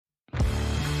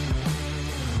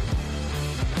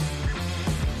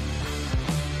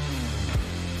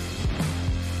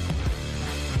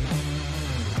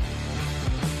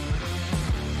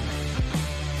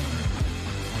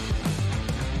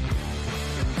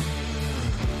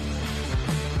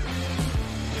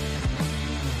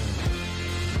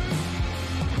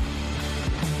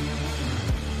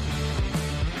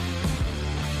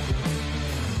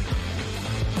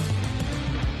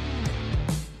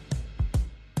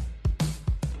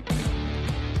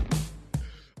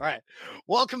All right.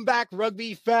 Welcome back,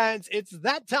 rugby fans. It's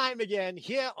that time again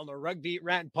here on the Rugby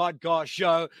Rant podcast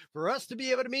show for us to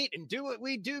be able to meet and do what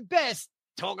we do best.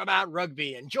 Talk about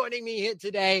rugby. And joining me here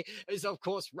today is, of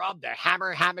course, Rob the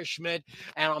Hammerschmidt.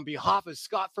 And on behalf of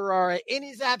Scott Ferrara, in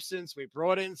his absence, we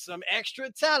brought in some extra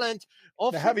talent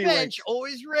off the bench,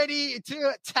 always ready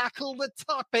to tackle the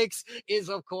topics, is,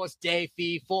 of course, Dave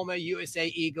Fee, former USA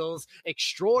Eagles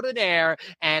extraordinaire.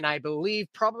 And I believe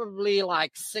probably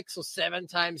like 6 or 7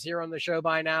 times here on the show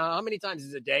by now. How many times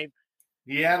is it, Dave?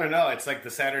 Yeah, I don't know. It's like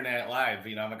the Saturday Night Live,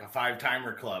 I'm like a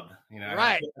 5-timer club,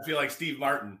 Right. I feel like Steve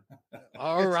Martin.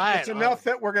 All right. It's enough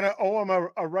that we're going to owe him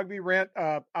a Rugby Rant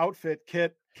outfit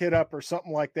kit up or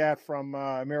something like that from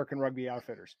American Rugby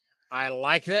Outfitters. I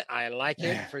like it. I like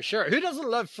it for sure. Who doesn't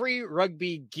love free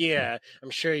rugby gear? I'm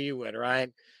sure you would,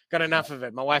 right? Got enough of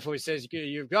it. My wife always says,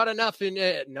 you've got enough in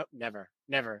it. No, never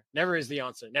is the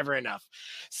answer. Never enough.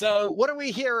 So what are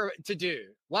we here to do?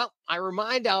 Well, I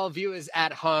remind our viewers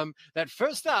at home that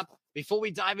first up, before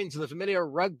we dive into the familiar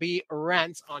rugby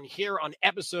rants on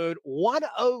episode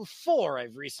 104,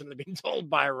 I've recently been told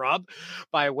by Rob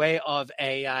by way of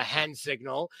a hand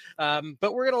signal.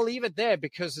 But we're going to leave it there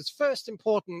because it's first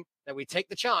important that we take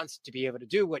the chance to be able to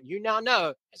do what you now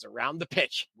know as Around the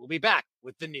Pitch. We'll be back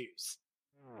with the news.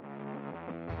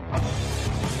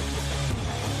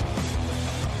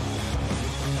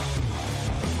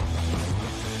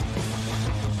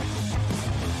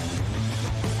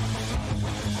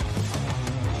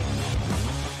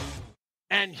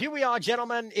 And here we are,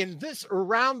 gentlemen, in this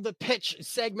Around the Pitch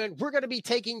segment. We're going to be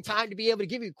taking time to be able to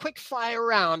give you a quick fire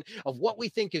round of what we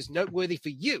think is noteworthy for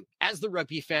you as the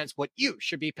rugby fans, what you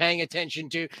should be paying attention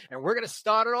to. And we're going to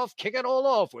start it off, kick it all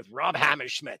off with Rob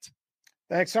Hammerschmidt.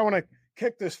 Thanks. I want to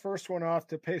kick this first one off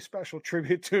to pay special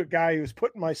tribute to a guy who's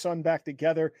putting my son back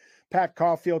together, Pat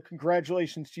Caulfield.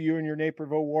 Congratulations to you and your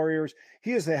Naperville Warriors.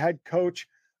 He is the head coach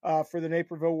for the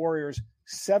Naperville Warriors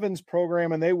Sevens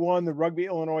program, and they won the Rugby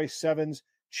Illinois Sevens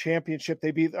championship.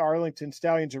 They beat the Arlington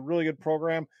Stallions, a really good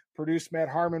program. Produced Matt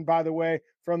Harmon, by the way,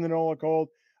 from the NOLA Gold.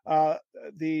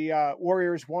 The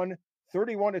Warriors won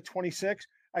 31-26.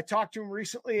 I talked to him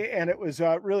recently, and it was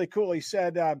really cool. He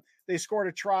said they scored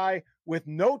a try with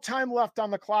no time left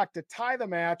on the clock to tie the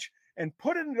match and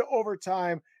put it into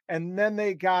overtime, and then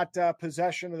they got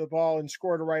possession of the ball and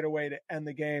scored right away to end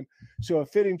the game. So a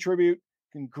fitting tribute.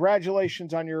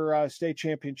 Congratulations on your state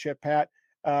championship, Pat,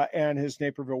 and his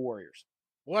Naperville Warriors.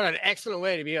 What an excellent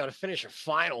way to be able to finish a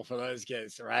final for those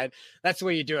kids, right? That's the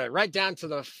way you do it, right down to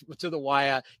the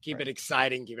wire. Keep it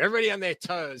exciting. Keep everybody on their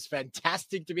toes.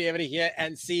 Fantastic to be able to hear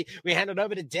and see. We hand it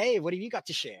over to Dave. What have you got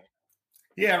to share?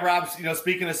 Yeah, Rob,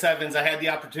 speaking of sevens, I had the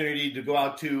opportunity to go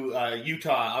out to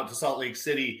Utah, out to Salt Lake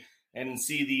City, and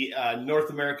see the North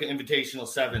America Invitational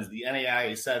Sevens, the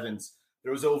NAIA Sevens.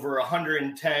 There was over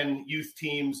 110 youth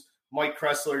teams. Mike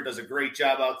Kressler does a great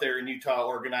job out there in Utah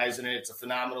organizing it. It's a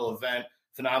phenomenal event,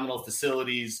 phenomenal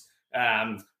facilities.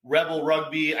 Rebel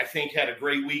Rugby, I think, had a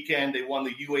great weekend. They won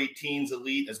the U18s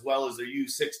Elite as well as their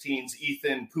U16s.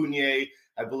 Ethan Punier,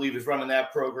 I believe, is running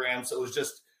that program. So it was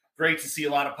just great to see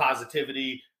a lot of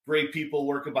positivity, great people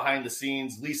working behind the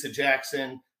scenes. Lisa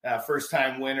Jackson,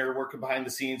 first-time winner, working behind the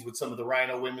scenes with some of the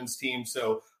Rhino women's team.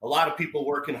 So a lot of people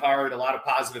working hard, a lot of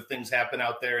positive things happen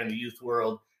out there in the youth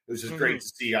world. It was just great to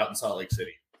see out in Salt Lake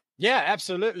City. Yeah,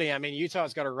 absolutely. I mean,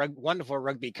 Utah's got a wonderful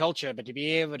rugby culture, but to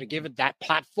be able to give it that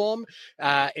platform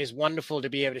is wonderful to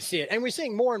be able to see it. And we're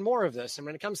seeing more and more of this. And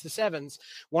when it comes to sevens,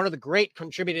 one of the great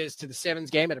contributors to the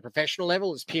sevens game at a professional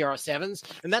level is PR Sevens.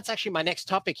 And that's actually my next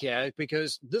topic here,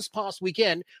 because this past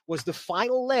weekend was the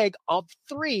final leg of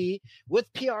 3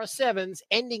 with PR Sevens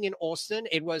ending in Austin.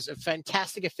 It was a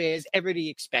fantastic affair, as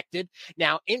everybody expected.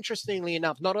 Now, interestingly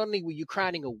enough, not only were you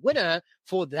crowning a winner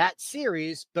for that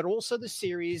series, but also the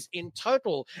series in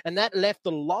total. And that left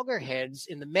the loggerheads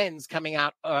in the men's coming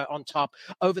out on top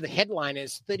over the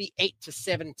headliners,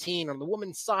 38-17. On the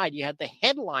women's side, you had the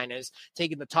headliners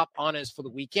taking the top honors for the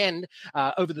weekend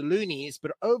over the Loonies.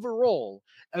 But overall,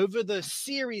 over the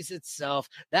series itself,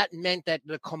 that meant that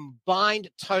the combined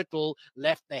total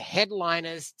left the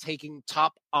headliners taking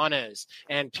top honors.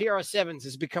 And PR Sevens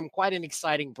has become quite an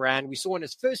exciting brand. We saw in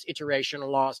its first iteration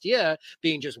last year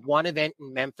being just one event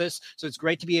in Memphis. So it's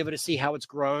great to be able to see how it's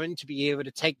grown, to be able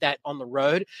to take that on the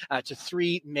road to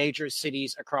 3 major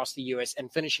cities across the U.S.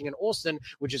 and finishing in Austin,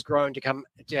 which has grown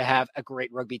to have a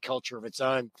great rugby culture of its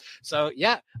own. So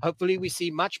yeah, hopefully we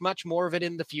see much, much more of it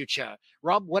in the future.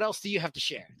 Rob, what else do you have to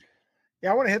share?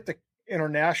 Yeah, I want to hit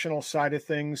international side of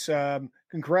things,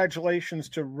 congratulations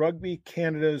to Rugby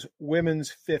Canada's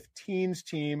women's 15s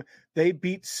team. They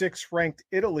beat 6th-ranked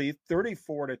Italy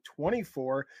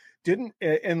 34-24. Didn't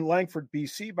in Langford,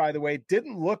 BC, by the way,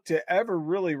 didn't look to ever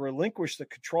really relinquish the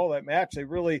control of that match. They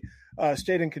really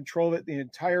stayed in control of it the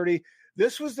entirety.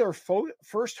 This was their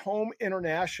first home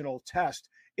international test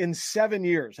in 7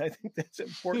 years. I think that's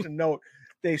important to note.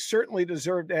 They certainly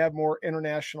deserve to have more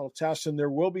international tests, and there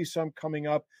will be some coming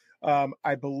up.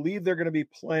 I believe they're going to be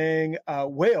playing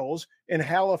Wales in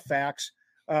Halifax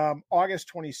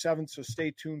August 27th, so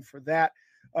stay tuned for that.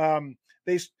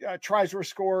 Tries were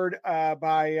scored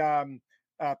by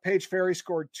Paige Ferry,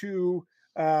 scored 2.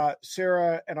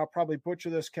 Sarah, and I'll probably butcher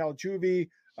this, Caljuvi,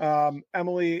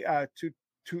 Emily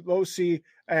Tutlosi,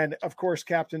 and of course,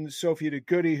 Captain Sophie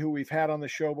DeGoody, who we've had on the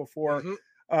show before.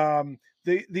 Mm-hmm.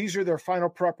 These are their final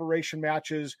preparation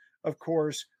matches, of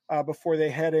course, before they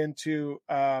head into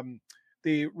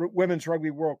the Women's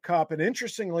Rugby World Cup. And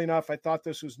interestingly enough, I thought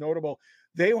this was notable.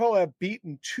 They will have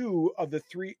beaten 2 of the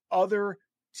 3 other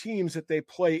teams that they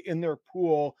play in their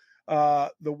pool.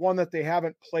 The one that they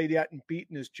haven't played yet and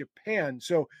beaten is Japan.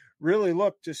 So really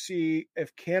look to see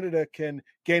if Canada can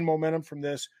gain momentum from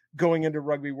this going into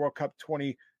Rugby World Cup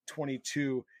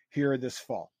 2022 here this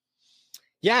fall.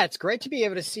 Yeah, it's great to be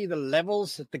able to see the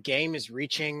levels that the game is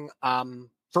reaching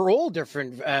for all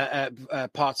different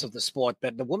parts of the sport.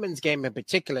 But the women's game in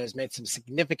particular has made some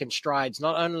significant strides,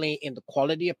 not only in the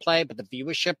quality of play, but the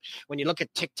viewership. When you look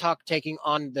at TikTok taking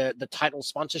on the title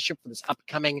sponsorship for this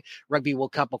upcoming Rugby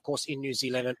World Cup, of course, in New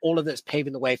Zealand, and all of this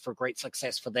paving the way for great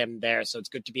success for them there. So it's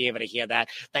good to be able to hear that.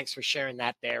 Thanks for sharing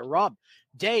that there, Rob.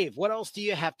 Dave, what else do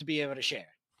you have to be able to share?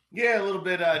 Yeah, a little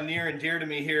bit near and dear to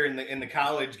me here in the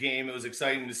college game. It was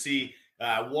exciting to see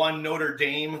Notre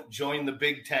Dame join the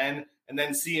Big Ten and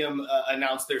then see them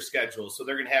announce their schedule. So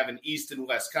they're going to have an East and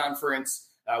West conference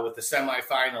with the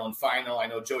semifinal and final. I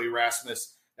know Joey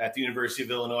Rasmus at the University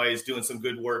of Illinois is doing some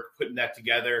good work putting that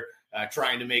together,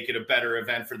 trying to make it a better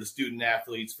event for the student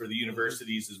athletes, for the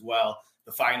universities as well.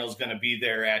 The final is going to be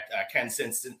there at Ken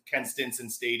Stinson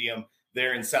Stadium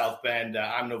there in South Bend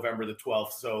on November the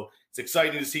 12th. So it's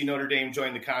exciting to see Notre Dame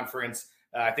join the conference.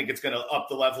 I think it's going to up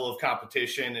the level of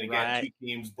competition. And again, right. 2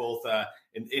 teams, both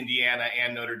in Indiana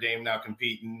and Notre Dame now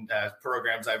competing,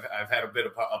 programs I've had a bit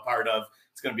of a part of.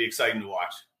 It's going to be exciting to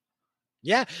watch.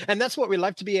 Yeah, and that's what we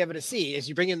like to be able to see as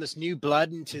you bring in this new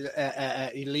blood into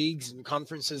leagues and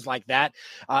conferences like that.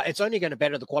 It's only going to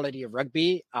better the quality of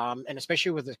rugby, and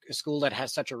especially with a school that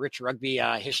has such a rich rugby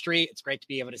history, it's great to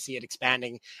be able to see it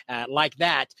expanding like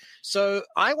that. So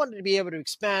I wanted to be able to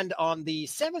expand on the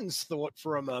Sevens thought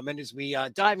for a moment as we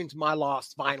dive into my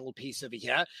last final piece over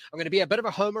here. I'm going to be a bit of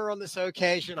a homer on this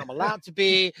occasion. I'm allowed to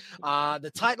be.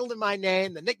 The title to my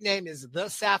name, the nickname is The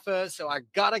Sappho, so I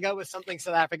got to go with something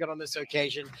South African on this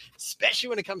occasion, especially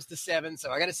when it comes to 7.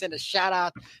 So I got to send a shout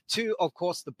out to, of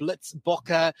course, the Blitz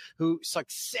Bokke, who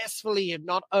successfully have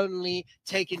not only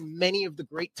taken many of the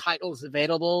great titles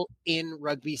available in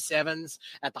rugby 7s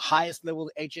at the highest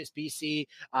level, the HSBC,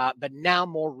 but now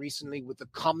more recently with the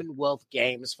Commonwealth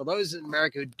Games. For those in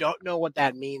America who don't know what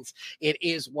that means, it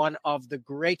is one of the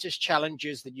greatest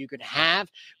challenges that you can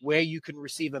have where you can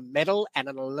receive a medal at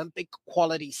an Olympic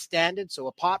quality standard. So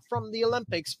apart from the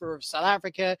Olympics for South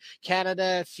Africa,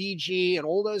 Canada, Fiji, and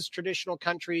all those traditional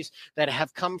countries that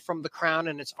have come from the crown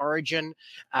and its origin,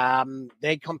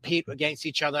 they compete against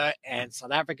each other, and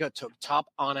South Africa took top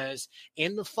honors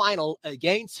in the final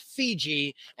against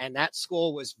Fiji, and that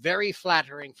score was very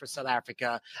flattering for South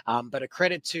Africa, but a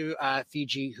credit to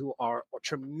Fiji, who are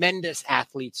tremendous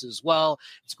athletes as well.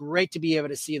 It's great to be able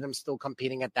to see them still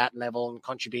competing at that level and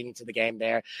contributing to the game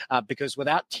there, because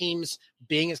without teams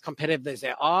being as competitive as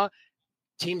they are,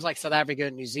 teams like South Africa,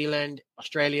 New Zealand,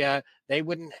 Australia, they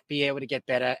wouldn't be able to get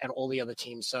better, and all the other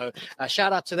teams. So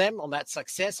shout out to them on that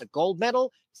success. A gold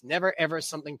medal is never, ever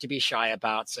something to be shy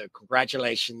about. So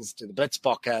congratulations to the Blitz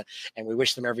Bokke, and we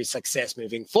wish them every success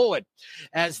moving forward.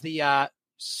 As the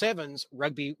Sevens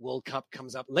Rugby World Cup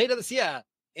comes up later this year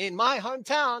in my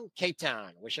hometown, Cape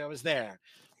Town. Wish I was there.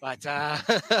 But,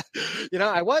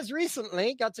 I was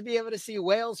recently, got to be able to see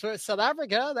Wales versus South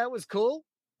Africa. That was cool.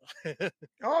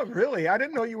 Oh, really? I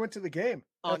didn't know you went to the game.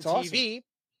 That's on TV.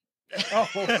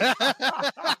 Awesome.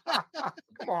 Oh.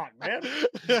 Come on, man.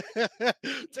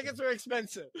 Tickets were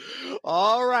expensive.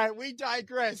 All right, we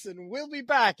digress, and we'll be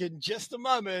back in just a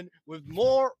moment with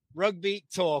more rugby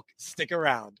talk. Stick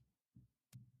around.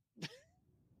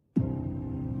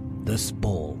 This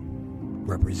ball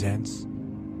represents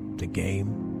the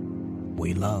game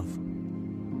we love.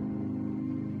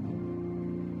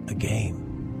 A game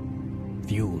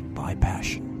fueled by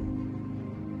passion.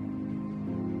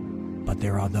 But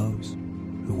there are those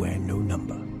who wear no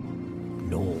number,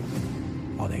 nor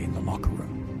are they in the locker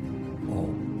room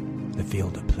or the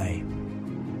field of play.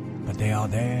 But they are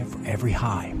there for every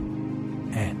high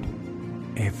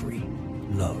and every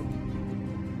low.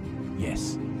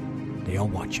 Yes, they are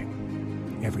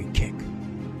watching every kick,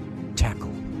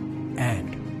 tackle,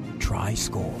 and try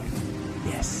scored.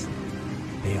 Yes,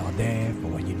 they are there for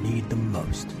when you need them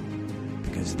most,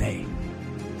 because they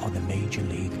are the Major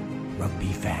League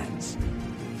Rugby fans.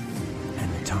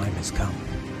 And the time has come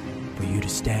for you to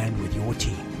stand with your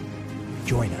team.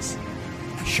 Join us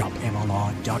at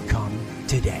shopmlr.com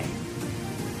today.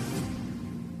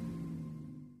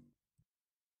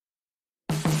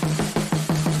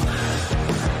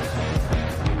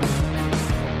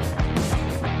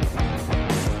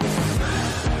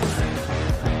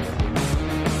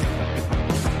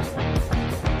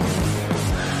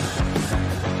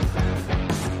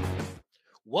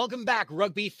 Welcome back,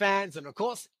 rugby fans. And of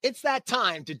course, it's that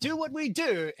time to do what we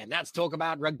do, and that's talk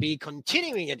about rugby,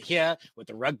 continuing it here with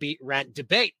the Rugby Rant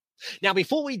debate. Now,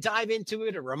 before we dive into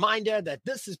it, a reminder that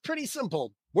this is pretty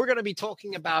simple. We're going to be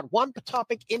talking about one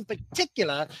topic in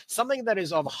particular, something that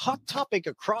is of hot topic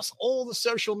across all the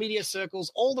social media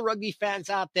circles, all the rugby fans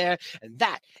out there, and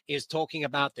that is talking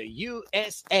about the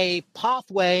USA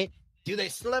pathway. Do they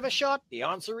still have a shot? The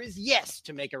answer is yes,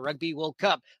 to make a Rugby World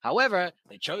Cup. However,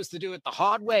 they chose to do it the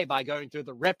hard way by going through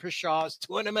the Repechage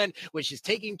tournament, which is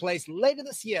taking place later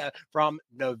this year from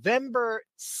November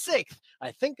 6th,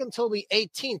 I think, until the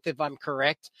 18th, if I'm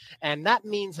correct. And that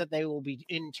means that they will be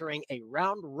entering a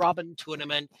round-robin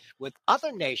tournament with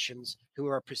other nations who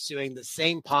are pursuing the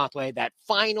same pathway, that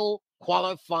final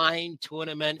qualifying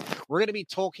tournament. We're going to be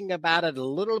talking about it a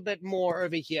little bit more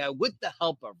over here with the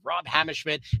help of Rob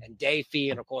Hammerschmidt and Dave Fee,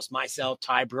 and of course myself,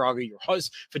 Ty Braga, your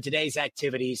host for today's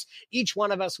activities. Each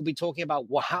one of us will be talking about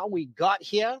how we got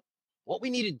here, what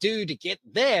we need to do to get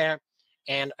there,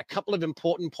 and a couple of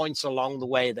important points along the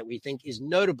way that we think is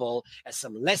notable as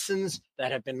some lessons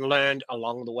that have been learned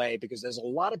along the way, because there's a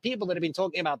lot of people that have been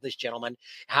talking about this, gentlemen,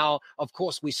 how, of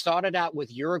course, we started out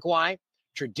with Uruguay.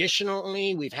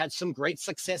 Traditionally, we've had some great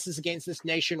successes against this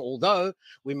nation, although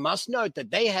we must note that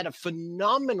they had a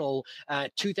phenomenal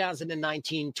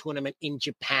 2019 tournament in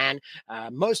Japan,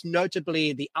 most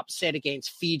notably the upset against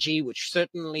Fiji, which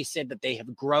certainly said that they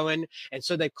have grown. And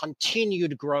so they've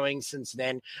continued growing since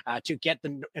then to get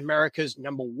the America's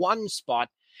number one spot.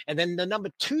 And then the number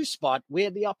two spot, we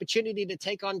had the opportunity to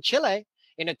take on Chile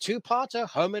in a two-parter,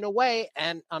 home and away,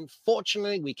 and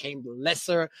unfortunately we came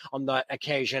lesser on the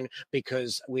occasion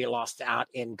because we lost out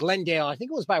in Glendale. I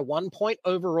think it was by 1 point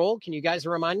overall. Can you guys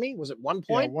remind me? Was it 1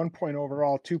 point? Yeah, 1 point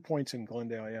overall, 2 points in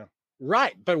Glendale, yeah.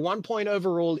 Right, but 1 point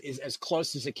overall is as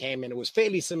close as it came, and it was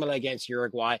fairly similar against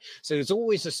Uruguay. So it's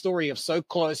always a story of so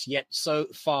close yet so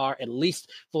far, at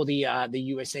least for the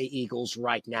USA Eagles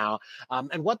right now.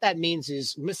 And what that means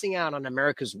is missing out on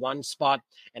America's one spot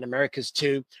and America's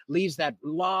two leaves that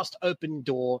last open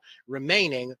door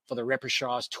remaining for the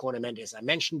Repechage tournament. As I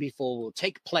mentioned before, will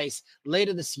take place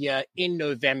later this year in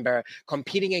November,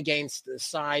 competing against the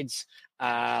sides.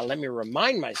 Let me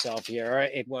remind myself here.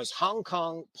 It was Hong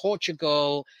Kong,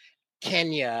 Portugal,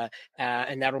 Kenya,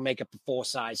 and that'll make up the four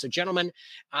sides. So, gentlemen,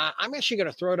 I'm actually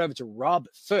going to throw it over to Rob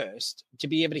first to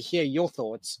be able to hear your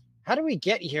thoughts. How do we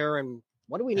get here, and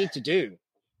what do we need to do?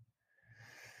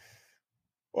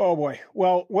 Oh, boy.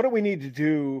 Well, what do we need to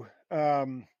do?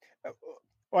 Well,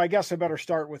 I guess I better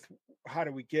start with how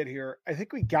do we get here? I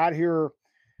think we got here.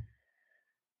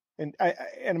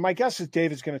 And my guess is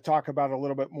Dave is going to talk about it a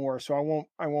little bit more. So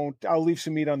I'll leave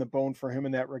some meat on the bone for him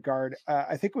in that regard.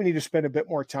 I think we need to spend a bit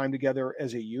more time together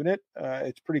as a unit.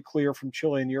 It's pretty clear from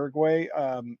Chile and Uruguay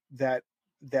that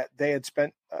they had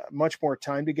spent much more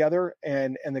time together,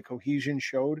 and the cohesion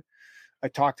showed. I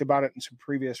talked about it in some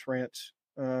previous rants.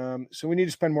 So we need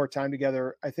to spend more time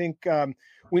together. I think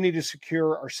we need to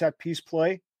secure our set piece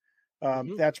play.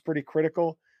 That's pretty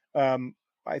critical.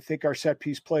 I think our set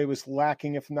piece play was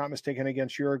lacking, if I'm not mistaken,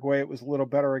 against Uruguay. It was a little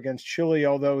better against Chile,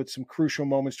 although it's some crucial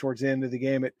moments towards the end of the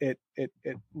game. It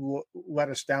let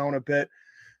us down a bit.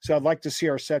 So I'd like to see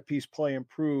our set piece play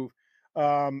improve.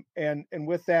 And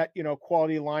with that,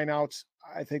 quality lineouts,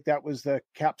 I think that was the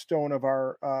capstone of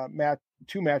our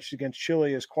two matches against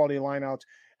Chile is quality lineouts.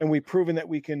 And we've proven that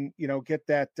we can, get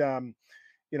that,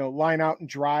 line out and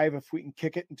drive if we can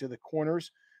kick it into the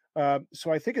corners.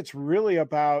 So I think it's really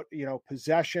about,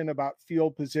 possession, about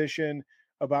field position,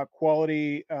 about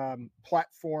quality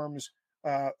platforms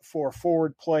for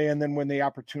forward play. And then when the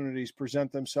opportunities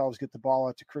present themselves, get the ball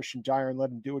out to Christian Dyer and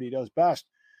let him do what he does best.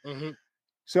 Mm-hmm.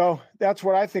 So that's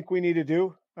what I think we need to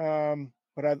do.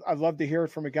 But but I'd love to hear it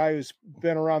from a guy who's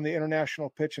been around the international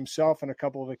pitch himself on a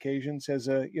couple of occasions, as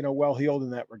well heeled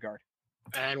in that regard.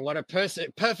 And what a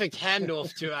perfect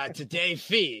handoff to Dave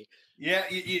Fee. Yeah,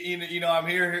 I'm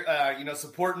here,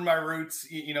 supporting my roots,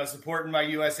 supporting my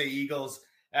USA Eagles.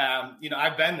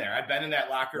 I've been there. I've been in that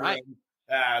locker room,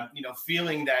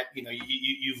 feeling that,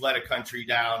 you've let a country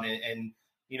down and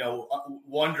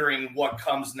wondering what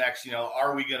comes next.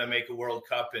 Are we going to make a World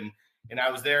Cup? And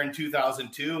I was there in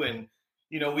 2002, and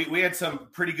we had some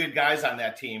pretty good guys on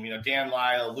that team. Dan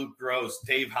Lyle, Luke Gross,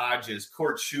 Dave Hodges,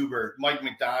 Court Schubert, Mike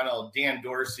McDonald, Dan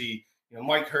Dorsey,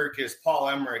 Mike Herkis, Paul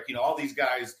Emmerich. All these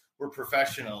guys were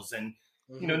professionals, and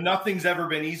nothing's ever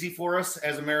been easy for us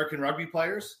as American rugby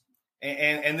players,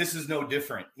 and this is no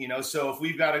different. So if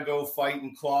we've got to go fight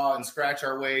and claw and scratch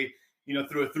our way,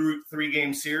 through a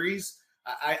 3-game series,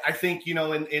 I think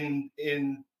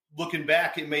in looking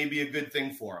back, it may be a good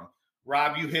thing for them.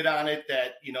 Rob, you hit on it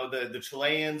that, the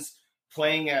Chileans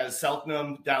playing as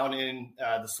Selknam down in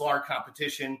the SLAR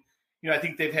competition, I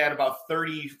think they've had about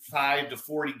 35 to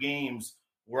 40 games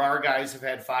where our guys have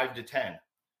had 5 to 10,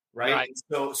 right?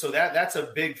 So that's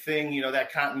a big thing,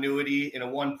 that continuity in a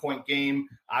 1-point game,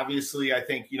 obviously, I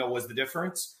think, was the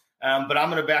difference. But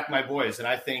I'm going to back my boys. And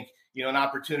I think, an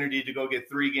opportunity to go get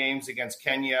 3 games against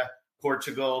Kenya,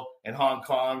 Portugal, and Hong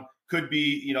Kong could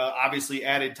be, obviously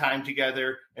added time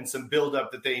together and some buildup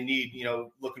that they need,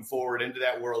 looking forward into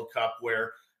that World Cup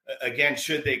where, again,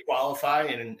 should they qualify,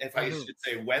 and if I should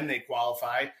say when they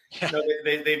qualify,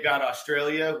 they've got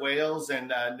Australia, Wales,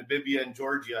 and Namibia and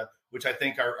Georgia, which I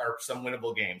think are some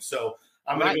winnable games. So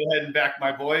I'm going to go ahead and back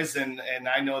my boys, and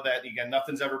I know that, again,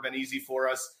 nothing's ever been easy for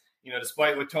us,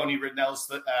 despite what Tony Ridnell's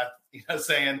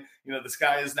saying, the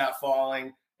sky is not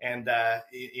falling. And,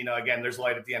 again, there's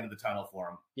light at the end of the tunnel for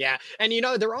them. Yeah. And,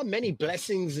 there are many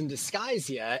blessings in disguise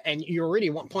here. And you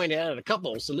already pointed out a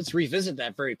couple. So let's revisit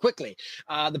that very quickly.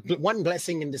 The one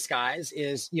blessing in disguise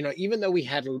is, even though we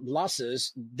had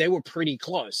losses, they were pretty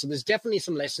close. So there's definitely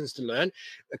some lessons to learn.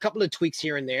 A couple of tweaks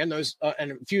here and there, and those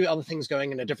and a few other things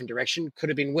going in a different direction could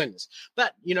have been wins.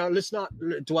 But, let's not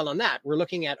dwell on that. We're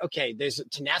looking at, okay, there's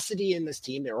tenacity in this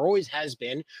team. There always has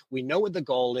been. We know what the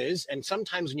goal is. And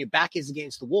sometimes when your back is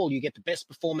against the wall, you get the best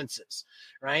performances,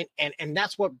 right? And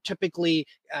that's what typically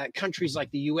countries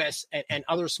like the US and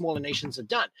other smaller nations have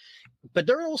done. But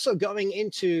they're also going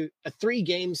into a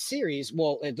 3-game series,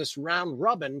 this round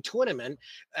robin tournament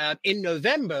in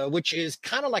November, which is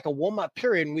kind of like a warm-up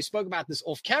period. And we spoke about this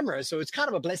off camera. So it's kind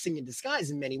of a blessing in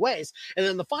disguise in many ways. And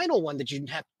then the final one that you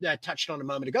have touched on a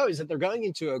moment ago is that they're going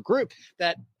into a group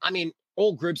that,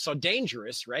 all groups are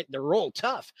dangerous, right? They're all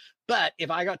tough. But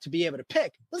if I got to be able to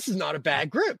pick, this is not a bad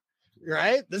group,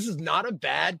 right? This is not a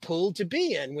bad pool to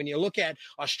be in. When you look at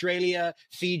Australia,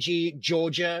 Fiji,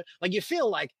 Georgia, you feel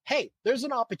like, hey, there's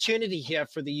an opportunity here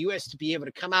for the US to be able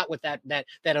to come out with that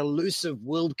elusive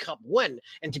World Cup win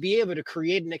and to be able to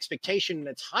create an expectation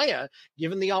that's higher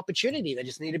given the opportunity. They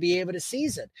just need to be able to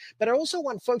seize it. But I also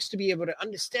want folks to be able to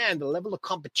understand the level of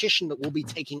competition that we'll be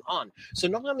taking on. So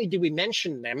not only do we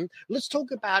mention them, let's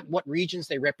talk about what regions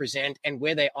they represent and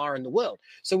where they are in the world.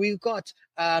 So we've got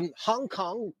Hong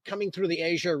Kong coming through the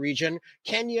Asia region,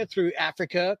 Kenya through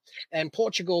Africa, and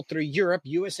Portugal through Europe,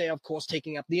 USA, of course,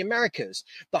 taking up the Americas.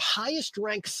 The highest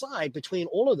ranked side between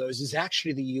all of those is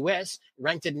actually the US,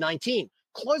 ranked at 19.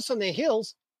 Close on their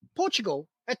heels, Portugal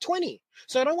at 20.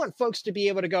 So I don't want folks to be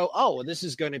able to go, oh, this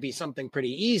is going to be something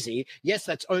pretty easy. Yes,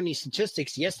 that's only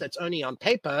statistics. Yes, that's only on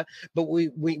paper, but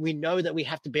we know that we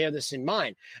have to bear this in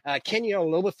mind. Kenya a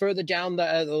little bit further down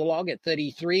the log at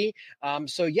 33.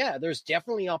 So yeah, there's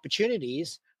definitely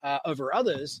opportunities over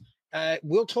others.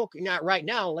 We'll talk right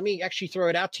now. Let me actually throw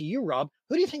it out to you, Rob.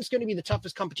 Who do you think is going to be the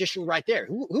toughest competition right there?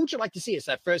 Who would you like to see as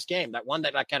that first game, that one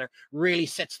that kind of really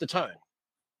sets the tone?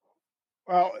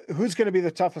 Well, who's going to be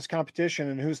the toughest competition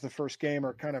and who's the first game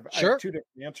are kind of I have 2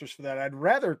 different answers for that. I'd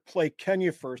rather play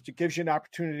Kenya first. It gives you an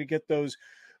opportunity to get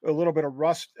a little bit of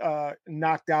rust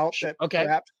knocked out that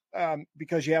perhaps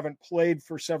because you haven't played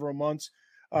for several months,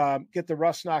 get the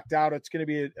rust knocked out. It's going to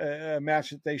be a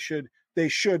match that they should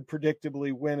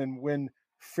predictably win and win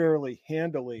fairly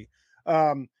handily.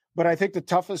 But I think the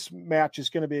toughest match is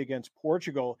going to be against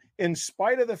Portugal, in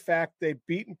spite of the fact they've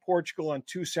beaten Portugal on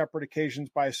 2 separate occasions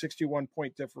by a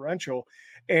 61-point differential.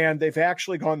 And they've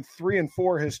actually gone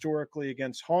 3-4 historically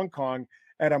against Hong Kong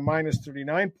at a minus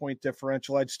 39-point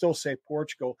differential. I'd still say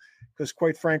Portugal, because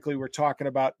quite frankly, we're talking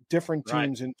about different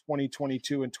teams in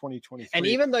 2022 and 2023. And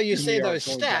even though you say those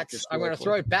stats, I'm going to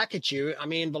throw it back at you. I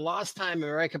mean, the last time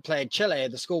America played Chile,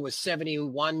 the score was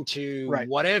 71 to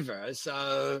whatever.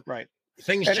 So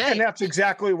things and, change. and that's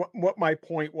exactly what my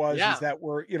point was, Yeah. is that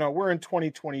we're in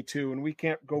 2022 and we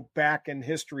can't go back in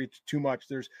history too much.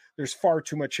 There's far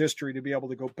too much history to be able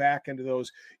to go back into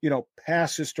those,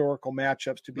 past historical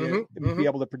matchups to be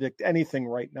able to predict anything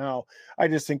right now. I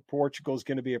just think Portugal is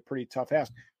going to be a pretty tough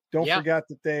ask. Don't forget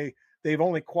that they've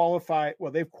only qualified.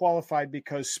 Well, they've qualified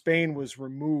because Spain was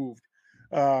removed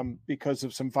because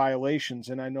of some violations.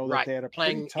 And I know that they had a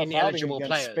pretty tough outing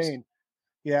against Spain.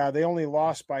 Yeah, they only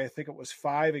lost by, I think it was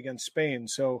 5 against Spain.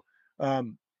 So,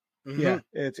 it's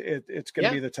going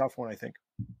to be the tough one, I think.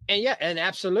 And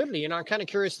absolutely. I'm kind of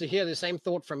curious to hear the same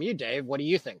thought from you, Dave. What do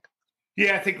you think?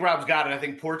 Yeah, I think Rob's got it. I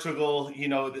think Portugal,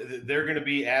 they're going to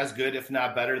be as good, if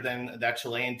not better, than that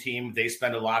Chilean team. They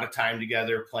spend a lot of time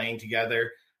together, playing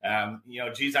together.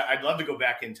 I'd love to go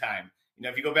back in time.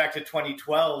 If you go back to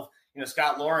 2012,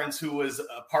 Scott Lawrence, who was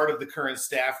a part of the current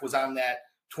staff, was on that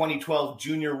 2012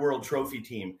 Junior World Trophy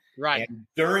team. Right. And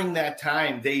during that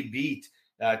time, they beat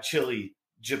Chile,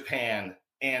 Japan,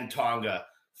 and Tonga.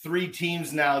 3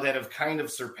 teams now that have kind of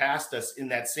surpassed us in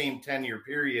that same 10-year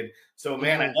period. So,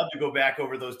 man, I'd love to go back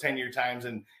over those 10-year times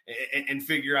and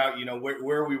figure out,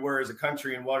 where we were as a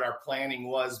country and what our planning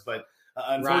was. But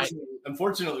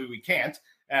unfortunately, we can't.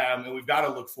 And we've got to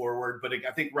look forward. But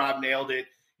I think Rob nailed it.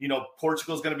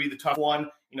 Portugal's going to be the tough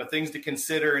one. Things to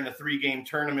consider in a 3-game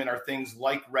tournament are things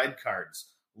like red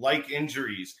cards, like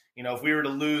injuries. If we were to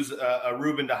lose a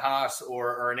Ruben de Haas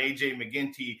or an AJ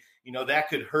McGinty, that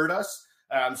could hurt us.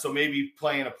 So maybe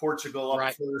playing a Portugal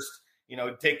up first,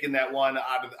 taking that one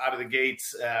out of the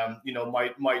gates,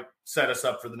 might set us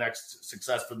up for the next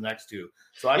success for the next 2.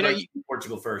 So I'd like to see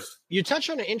Portugal first. You touch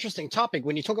on an interesting topic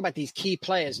when you talk about these key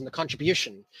players and the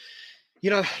contribution.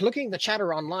 Looking at the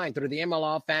chatter online through the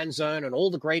MLR fan zone and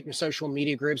all the great social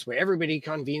media groups where everybody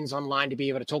convenes online to be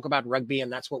able to talk about rugby,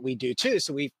 and that's what we do too.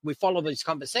 So we follow these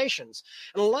conversations,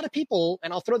 and a lot of people,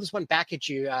 and I'll throw this one back at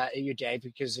you, Dave,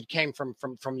 because it came from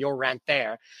your rant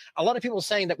there. A lot of people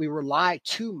saying that we rely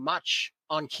too much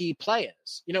on key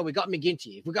players. We got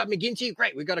McGinty. If we got McGinty,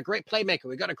 great. We got a great playmaker.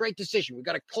 We got a great decision. We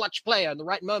got a clutch player in the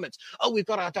right moments. Oh, we've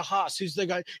got our De Haas, who's the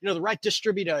guy, the right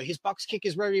distributor. His box kick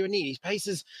is where you need. His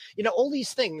paces, all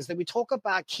these things that we talk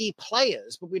about key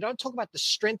players, but we don't talk about the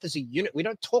strength as a unit. We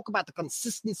don't talk about the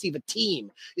consistency of a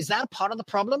team. Is that a part of the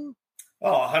problem?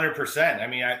 Oh, 100%. I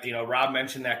mean, Rob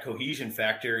mentioned that cohesion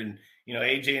factor, and,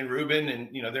 AJ and Ruben, and,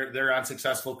 they're on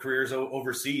successful careers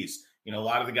overseas. A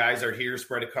lot of the guys are here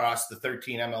spread across the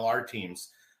 13 MLR teams.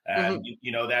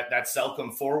 That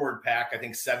Selcom forward pack, I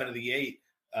think 7 of the 8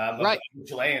 of the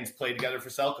Chileans played together for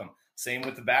Selcom. Same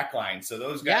with the back line. So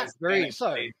those guys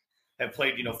have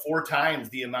played 4 times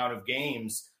the amount of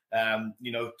games,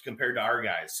 compared to our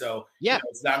guys. So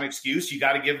it's not an excuse. You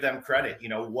got to give them credit.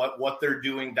 What they're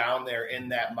doing down there in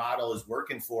that model is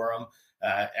working for them.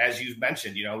 As you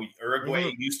mentioned,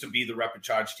 Uruguay used to be the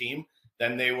repechage team.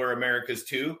 Then they were America's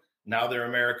 2. Now they're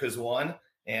America's 1,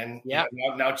 and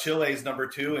now Chile's number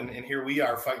 2, and here we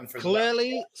are fighting for.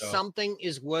 Clearly, something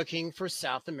is working for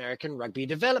South American rugby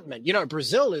development.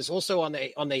 Brazil is also on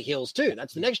their heels too.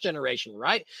 That's the next generation,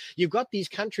 right? You've got these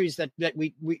countries that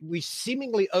we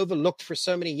seemingly overlooked for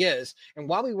so many years, and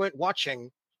while we weren't watching,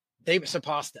 they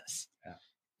surpassed us.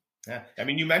 Yeah. I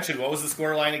mean, you mentioned, what was the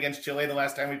score line against Chile the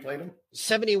last time we played them?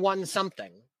 71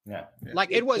 something. Yeah.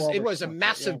 Like it was a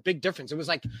massive big difference. It was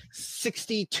like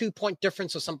 62-point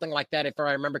difference or something like that, if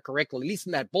I remember correctly, at least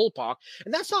in that ballpark.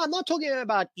 And I'm not talking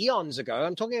about eons ago.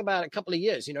 I'm talking about a couple of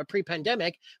years,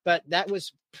 pre-pandemic, but that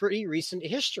was pretty recent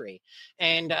history.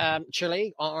 And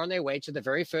Chile are on their way to the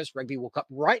very first Rugby World Cup,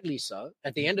 rightly so.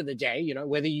 At the end of the day,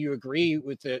 whether you agree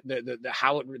with the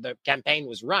how the campaign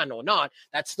was run or not,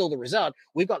 that's still the result.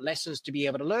 We've got lessons to be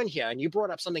able to learn here. And you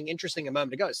brought up something interesting a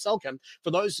moment ago. Selcom,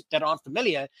 for those that aren't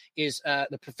familiar, is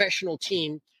the professional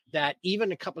team that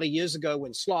even a couple of years ago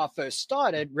when SLA first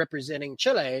started representing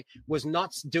Chile was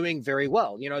not doing very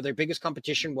well. Their biggest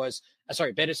competition was,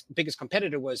 biggest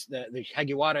competitor was the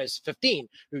Jaguares 15,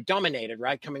 who dominated,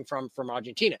 right, coming from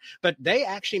Argentina. But they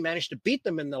actually managed to beat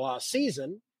them in the last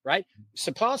season, right,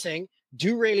 surpassing,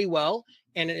 do really well.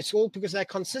 And it's all because of that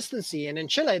consistency. And in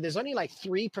Chile, there's only like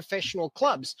 3 professional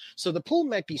clubs. So the pool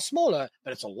might be smaller,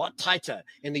 but it's a lot tighter.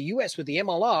 In the US with the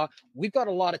MLR, we've got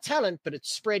a lot of talent, but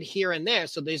it's spread here and there.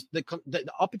 So there's the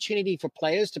opportunity for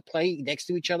players to play next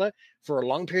to each other for a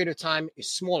long period of time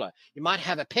is smaller. You might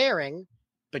have a pairing,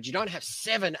 but you don't have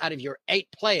 7 out of your 8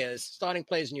 players, starting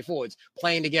players in your forwards,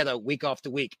 playing together week after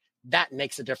week. That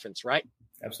makes a difference, right?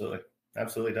 Absolutely.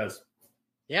 Absolutely does.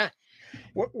 Yeah.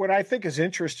 What I think is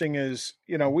interesting is,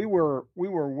 we were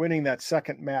winning that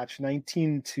second match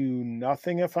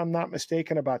 19-0, if I'm not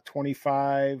mistaken, about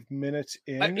 25 minutes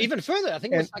in. Even further, I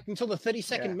think it was like until the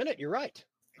 32nd minute. You're right.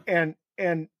 And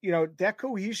that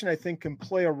cohesion, I think, can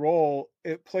play a role.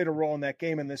 It played a role in that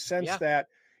game in the sense that,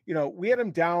 we had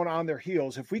them down on their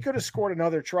heels. If we could have scored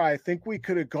another try, I think we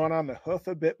could have gone on the hoof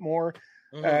a bit more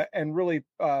and really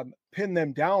pinned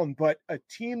them down. But a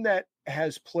team that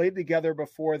has played together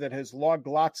before, that has logged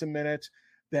lots of minutes,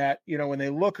 that, when they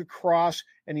look across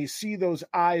and you see those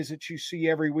eyes that you see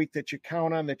every week, that you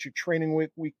count on, that you're training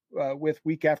with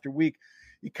week after week,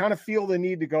 you kind of feel the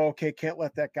need to go, okay, can't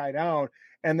let that guy down.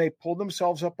 And they pulled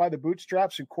themselves up by the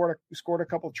bootstraps and scored a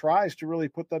couple tries to really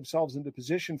put themselves into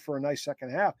position for a nice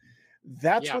second half.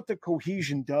 That's what the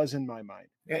cohesion does in my mind.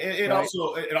 It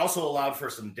also allowed for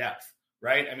some depth,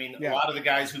 right? I mean, a lot of the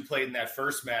guys who played in that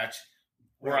first match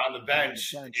were on the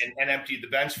bench and emptied the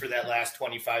bench for that last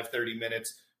 25, 30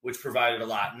 minutes, which provided a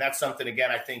lot. And that's something,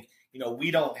 again, I think, we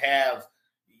don't have,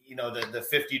 the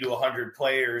 50 to 100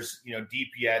 players, deep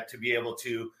yet to be able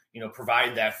to,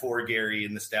 provide that for Gary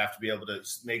and the staff to be able to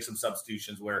make some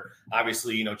substitutions where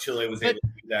obviously, Chile was able to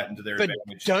do that into their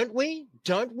advantage.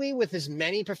 Don't we, with as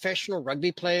many professional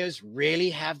rugby players, really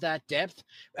have that depth?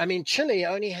 I mean, Chile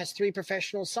only has 3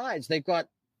 professional sides. They've got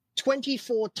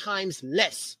 24 times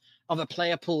less of a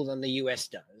player pool than the US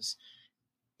does.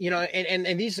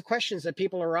 And these are questions that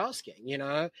people are asking,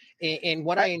 and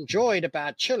what I enjoyed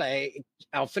about Chile,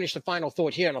 I'll finish the final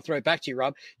thought here and I'll throw it back to you,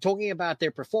 Rob, talking about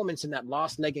their performance in that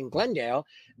last leg in Glendale.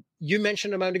 You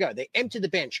mentioned a moment ago, they emptied the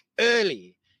bench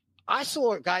early. I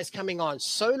saw guys coming on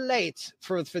so late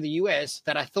for the US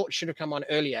that I thought should have come on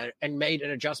earlier and made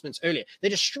an adjustments earlier. They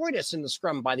destroyed us in the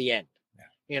scrum by the end,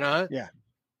 Yeah.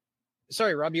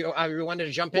 Sorry, Rob, you wanted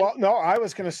to jump in? Well, no, I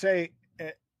was going to say,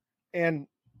 and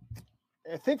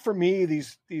I think for me,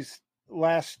 these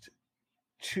last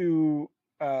 2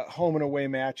 home and away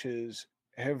matches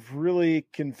have really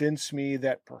convinced me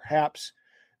that perhaps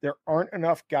there aren't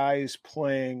enough guys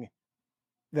playing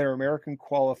that are American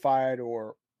qualified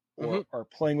or are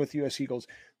playing with U.S. Eagles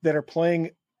that are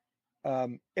playing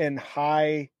in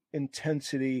high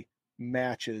intensity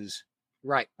matches,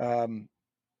 right?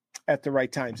 At the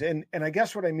right times. And I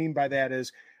guess what I mean by that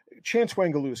is Chance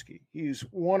Wangalewski. He's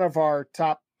one of our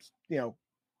top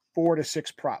 4 to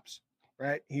 6 props,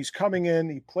 right? He's coming in.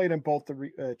 He played in both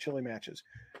the Chile matches.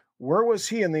 Where was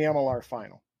he in the MLR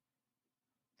final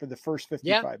for the first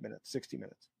 55 minutes, 60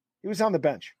 minutes? He was on the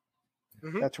bench.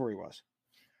 That's where he was,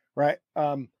 right?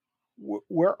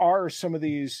 Where are some of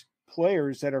these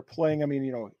players that are playing? I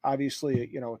mean, obviously,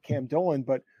 a Cam Dolan,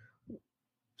 but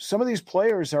some of these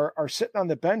players are sitting on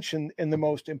the bench in the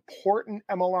most important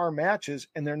MLR matches,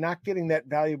 and they're not getting that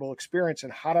valuable experience in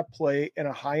how to play in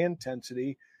a high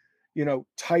intensity,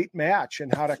 tight match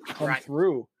and how to come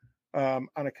through on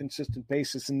a consistent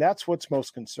basis. And that's what's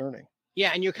most concerning.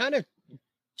 Yeah. And you're kind of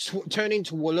turning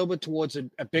to a little bit towards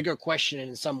a bigger question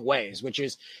in some ways, which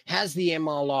is, has the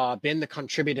MLR been the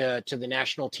contributor to the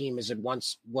national team as it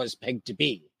once was pegged to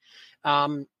be?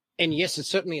 And yes, it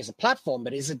certainly is a platform,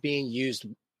 but is it being used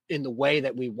in the way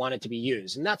that we want it to be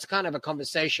used? And that's kind of a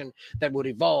conversation that would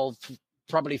evolve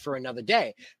probably for another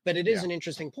day. But it is an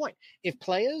interesting point. If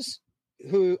players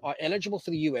who are eligible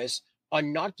for the US are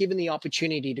not given the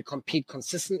opportunity to compete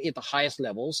consistently at the highest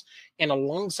levels and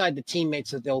alongside the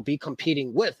teammates that they'll be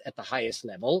competing with at the highest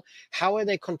level, how are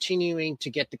they continuing to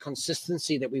get the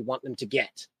consistency that we want them to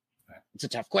get? It's a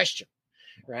tough question,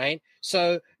 right?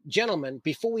 So, gentlemen,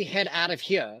 before we head out of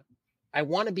here, I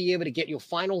want to be able to get your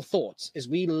final thoughts as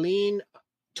we lean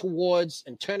towards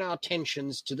and turn our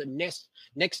attentions to the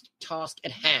next task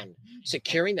at hand,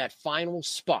 securing that final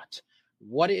spot.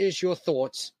 What is your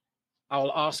thoughts?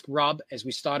 I'll ask Rob as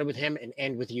we started with him and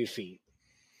end with you, Fee.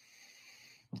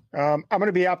 I'm going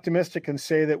to be optimistic and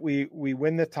say that we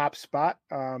win the top spot,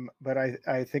 but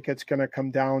I think it's going to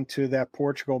come down to that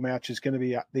Portugal match is going to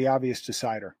be the obvious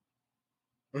decider.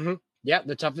 Mm-hmm. Yeah,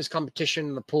 the toughest competition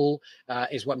in the pool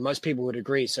is what most people would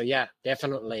agree. So, yeah,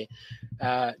 definitely.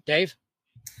 Dave?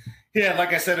 Yeah,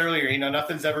 like I said earlier,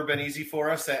 nothing's ever been easy for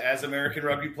us as American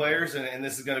rugby players, and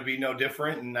this is going to be no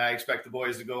different. And I expect the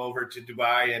boys to go over to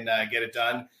Dubai and get it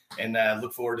done, and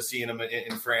look forward to seeing them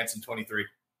in France in 23.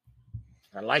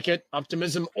 I like it.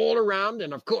 Optimism all around.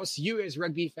 And of course, you as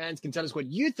rugby fans can tell us what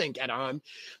you think at home.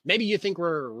 Maybe you think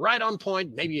we're right on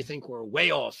point. Maybe you think we're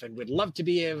way off. And we'd love to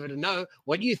be able to know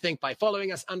what you think by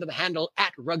following us under the handle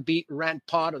at Rugby Rant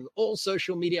Pod on all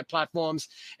social media platforms.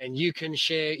 And you can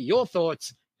share your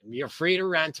thoughts You're free to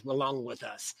rant along with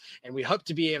us. And we hope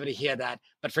to be able to hear that.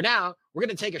 But for now, we're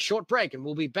going to take a short break and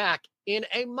we'll be back in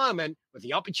a moment with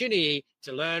the opportunity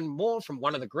to learn more from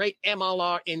one of the great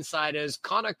MLR insiders,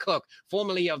 Connor Cook,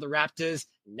 formerly of the Raptors,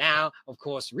 now, of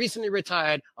course, recently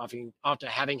retired after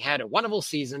having had a wonderful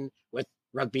season with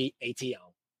Rugby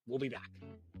ATL. We'll be back.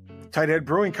 Tighthead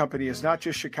Brewing Company is not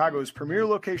just Chicago's premier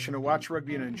location to watch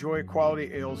rugby and enjoy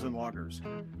quality ales and lagers.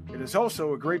 It is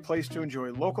also a great place to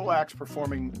enjoy local acts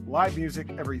performing live music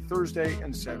every Thursday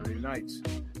and Saturday nights.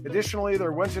 Additionally,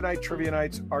 their Wednesday night trivia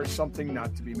nights are something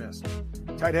not to be missed.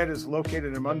 Tighthead is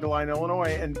located in Mundelein,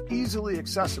 Illinois, and easily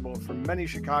accessible for many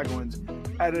Chicagoans,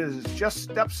 as it is just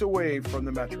steps away from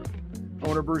the metro.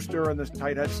 Owner Bruce Durr and the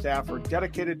Tighthead staff are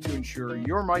dedicated to ensure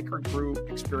your microbrew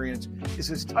experience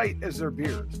is as tight as their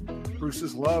beers.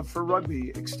 Bruce's love for rugby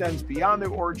extends beyond the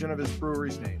origin of his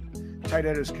brewery's name.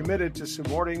 Tighthead is committed to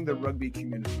supporting the rugby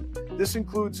community. This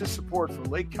includes his support for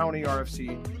Lake County RFC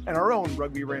and our own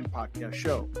Rugby Rant podcast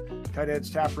show. Tighthead's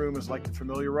tap room is like the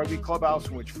familiar rugby clubhouse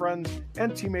in which friends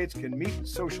and teammates can meet,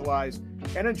 socialize,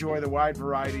 and enjoy the wide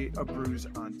variety of brews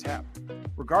on tap.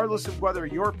 Regardless of whether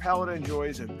your palate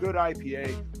enjoys a good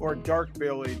IPA or a dark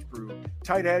barrel-aged brew,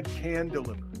 Tighthead can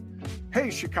deliver. Hey,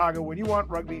 Chicago, when you want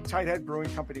rugby, Tighthead Brewing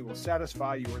Company will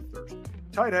satisfy your thirst.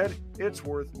 Tighthead, it's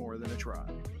worth more than a try.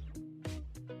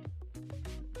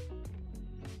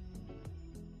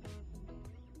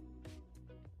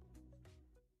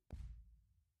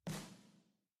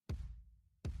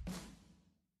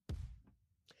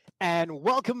 And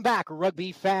welcome back,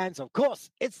 rugby fans. Of course,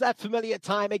 it's that familiar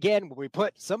time again where we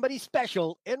put somebody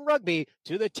special in rugby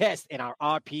to the test in our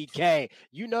RPK.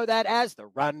 You know that as the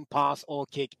Run, Pass, or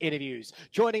Kick interviews.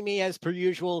 Joining me as per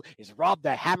usual is Rob the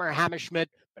Hammerschmidt,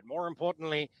 but more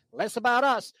importantly, less about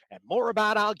us and more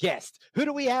about our guest. Who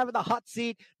do we have in the hot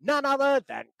seat? None other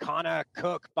than Connor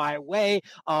Cook, by way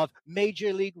of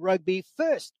Major League Rugby,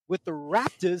 first with the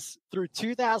Raptors through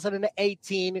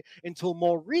 2018 until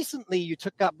more recently you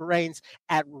took up reins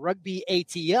at Rugby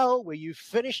ATL, where you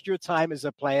finished your time as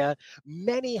a player.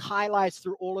 Many highlights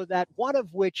through all of that, one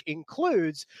of which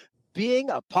includes being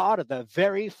a part of the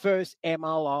very first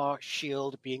MLR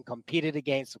Shield being competed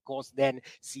against, of course, then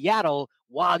Seattle,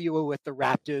 while you were with the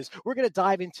Raptors. We're going to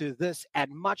dive into this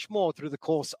and much more through the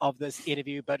course of this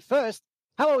interview. But first,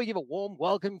 how about we give a warm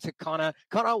welcome to Connor.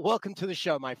 Connor, welcome to the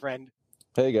show, my friend.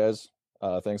 Hey, guys.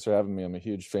 Thanks for having me. I'm a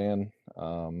huge fan.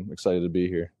 Excited to be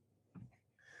here.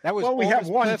 That was we have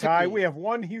one, perfectly. Ty. We have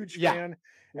one huge fan.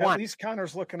 One. At least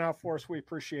Connor's looking out for us. We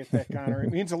appreciate that, Connor.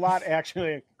 It means a lot,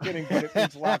 actually. Kidding, but it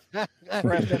means a lot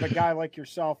for us to have a guy like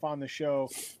yourself on the show.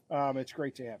 It's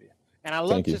great to have you. And I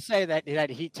love to say that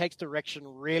he takes direction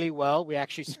really well. We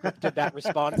actually scripted that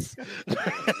response.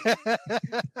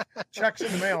 Checks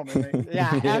in the mail, man.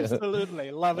 Yeah, absolutely.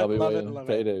 Love it, love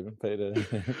it. Payday.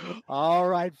 All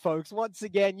right, folks. Once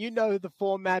again, you know the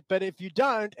format, but if you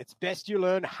don't, it's best you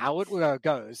learn how it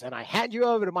goes. And I hand you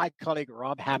over to my colleague,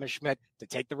 Rob Hammerschmidt, to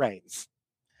take the reins.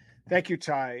 Thank you,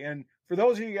 Ty. And for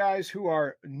those of you guys who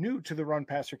are new to the Run,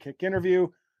 Pass, or Kick interview,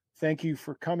 thank you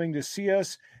for coming to see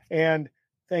us. And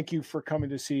thank you for coming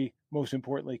to see, most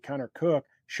importantly, Connor Cook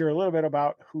share a little bit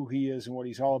about who he is and what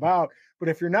he's all about. But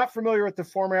if you're not familiar with the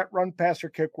format, Run, Pass, or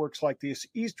Kick works like this.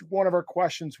 Each one of our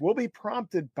questions will be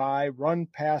prompted by Run,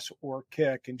 Pass, or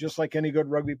Kick. And just like any good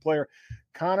rugby player,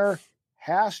 Connor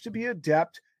has to be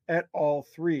adept at all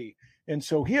three. And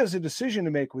so he has a decision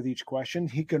to make with each question.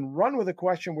 He can run with a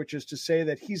question, which is to say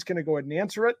that he's going to go ahead and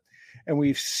answer it. And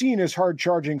we've seen his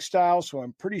hard-charging style, so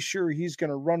I'm pretty sure he's going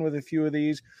to run with a few of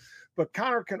these. But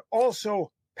Connor can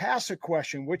also pass a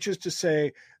question, which is to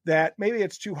say that maybe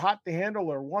it's too hot to handle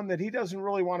or one that he doesn't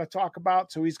really want to talk about,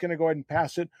 so he's going to go ahead and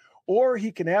pass it. Or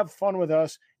he can have fun with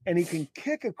us and he can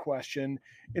kick a question,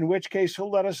 in which case he'll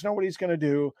let us know what he's going to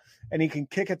do, and he can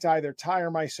kick it to either Ty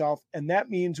or myself, and that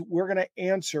means we're going to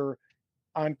answer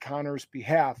on Connor's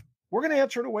behalf. We're going to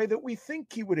answer in a way that we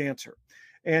think he would answer.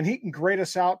 And he can grade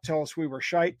us out, tell us we were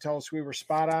shite, tell us we were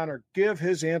spot on, or give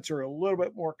his answer a little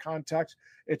bit more context.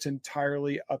 It's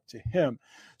entirely up to him.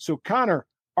 So, Connor,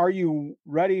 are you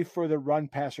ready for the Run,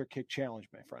 Pass, or Kick challenge,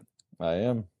 my friend? I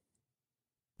am.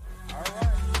 All right.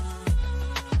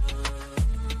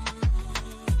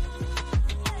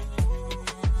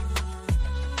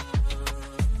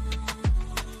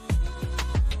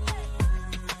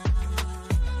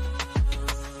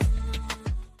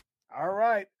 All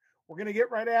right. We're going to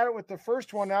get right at it with the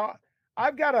first one. Now,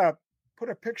 I've got to put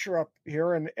a picture up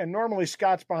here, and normally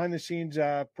Scott's behind the scenes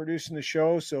producing the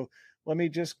show, so let me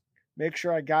just make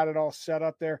sure I got it all set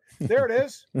up there. There it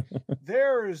is.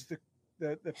 There is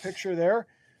the picture there.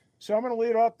 So I'm going to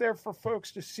leave it up there for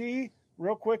folks to see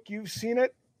real quick. You've seen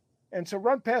it. And so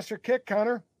run past or kick,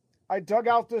 Connor. I dug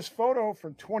out this photo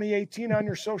from 2018 on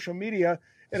your social media.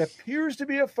 It appears to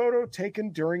be a photo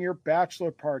taken during your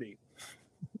bachelor party.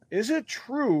 Is it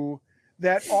true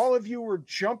that all of you were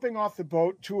jumping off the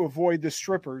boat to avoid the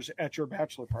strippers at your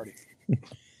bachelor party?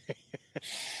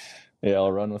 Yeah,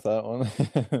 I'll run with that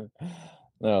one.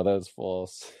 No, that's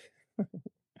false.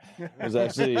 It was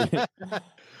actually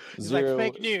zero.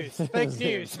 Like fake news. Fake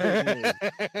news.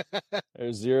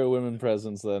 There's 0 women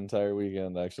presents the entire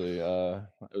weekend. Actually,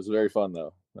 it was very fun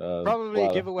though. Probably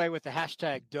a giveaway with the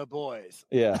hashtag #DuBoys.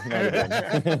 Yeah.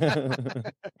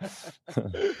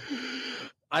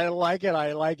 I like it.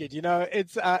 I like it. You know, it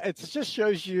just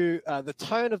shows you the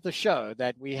tone of the show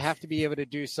that we have to be able to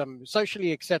do some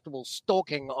socially acceptable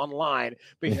stalking online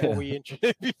before we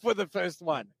introduce before the first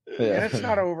one. Yeah. And it's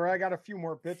not over. I got a few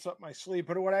more bits up my sleeve.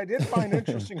 But what I did find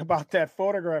interesting about that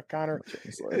photograph, Connor,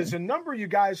 is a number of you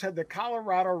guys had the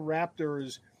Colorado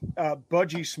Raptors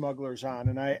budgie smugglers on,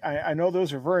 and I know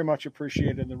those are very much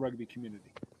appreciated in the rugby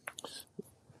community.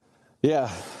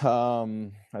 Yeah,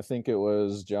 I think it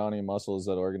was Johnny Muscles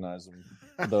that organized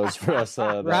those for us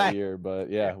that year.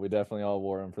 But yeah, we definitely all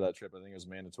wore them for that trip. I think it was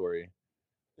mandatory.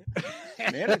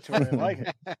 Mandatory, I like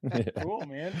it. Yeah. Cool,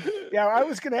 man. Yeah, I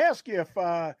was going to ask you if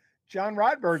John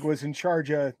Rodberg was in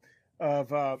charge of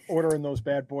ordering those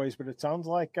bad boys, but it sounds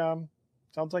like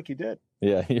he did.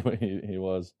 Yeah, he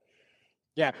was.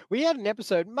 Yeah, we had an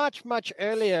episode much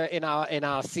earlier in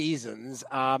our seasons,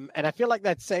 and I feel like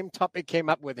that same topic came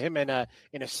up with him in a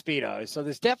Speedo. So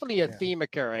there's definitely a theme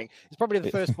occurring. It's probably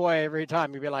the first boy every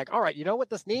time. He'd be like, "All right, you know what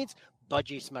this needs?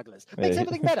 Budgie smugglers. Makes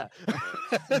everything better."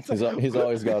 he's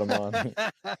always got them on.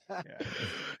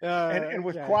 And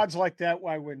with quads like that,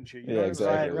 why wouldn't you? Yeah,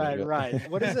 exactly. Right.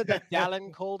 What is it that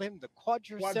Dallin called him? The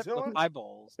quadricep of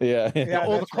eyeballs. Yeah,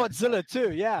 or the Quadzilla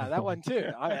too. Yeah, that one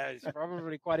too. There's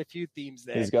probably quite a few themes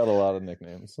there. He's got a lot of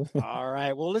nicknames. All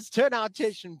right. Well, let's turn our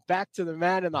attention back to the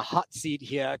man in the hot seat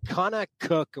here, Connor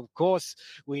Cook. Of course,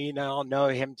 we now know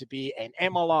him to be an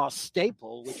MLR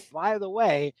staple, which, by the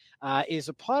way, is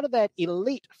a part of that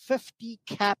elite 50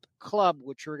 cap club,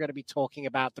 which we're going to be talking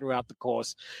about throughout the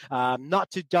course. Not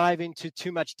to dive into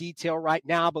too much detail right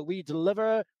now, but we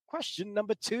deliver question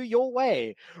number 2 your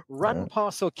way. Run,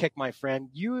 pass, or kick, my friend.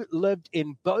 You lived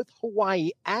in both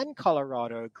Hawaii and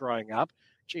Colorado growing up.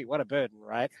 Gee, what a burden,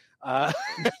 right?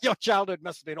 Your childhood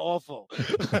must have been awful.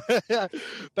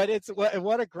 But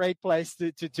what a great place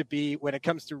to be when it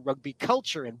comes to rugby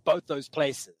culture in both those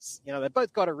places. You know, they've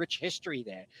both got a rich history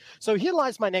there. So here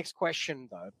lies my next question,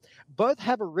 though. Both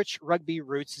have a rich rugby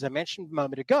roots, as I mentioned a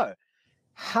moment ago.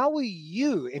 How were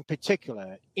you, in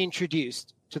particular,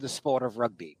 introduced to the sport of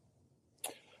rugby?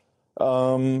 I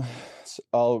will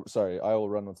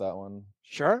run with that one.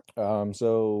 Sure.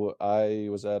 So I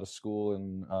was at a school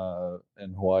in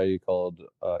Hawaii called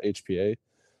HPA,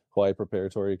 Hawaii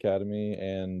Preparatory Academy,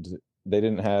 and they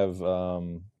didn't have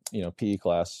PE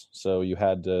class, so you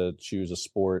had to choose a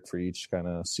sport for each kind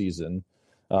of season.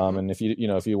 And if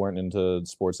you weren't into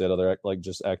sports, they had other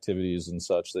just activities and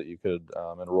such that you could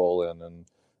enroll in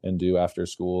and do after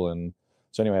school. And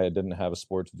so anyway, I didn't have a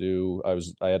sport to do.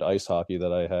 I had ice hockey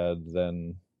that I had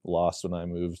then lost when I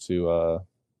moved to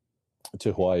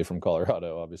Hawaii from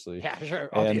Colorado, obviously. Yeah, sure.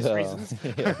 Obvious reasons.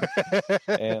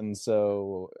 And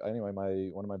so anyway,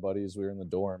 one of my buddies, we were in the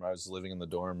dorm. I was living in the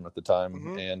dorm at the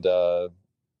time, and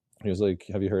he was like,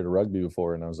 "Have you heard of rugby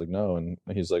before?" And I was like, "No." And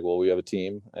he's like, "Well, we have a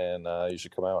team, and you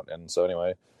should come out." And so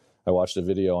anyway, I watched a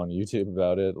video on YouTube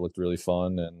about it. It looked really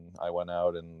fun, and I went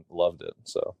out and loved it.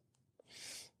 So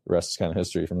the rest is kind of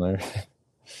history from there.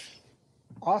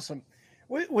 Awesome.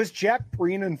 Was Jack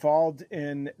Breen involved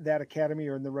in that academy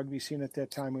or in the rugby scene at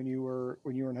that time when you were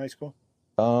in high school?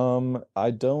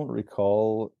 I don't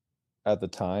recall at the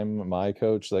time. My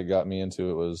coach that got me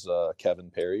into it was Kevin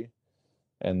Perry,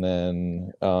 and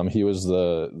then he was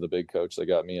the big coach that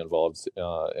got me involved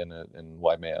in it in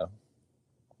Waimea.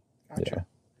 Gotcha.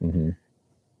 Yeah.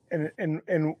 Mm-hmm.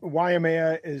 And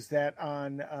Waimea, is that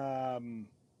on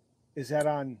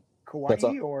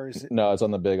Kauai or is it? No, it's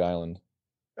on the Big Island.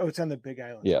 Oh, it's on the Big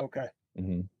Island. Yeah. Okay.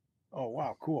 Mm-hmm. Oh,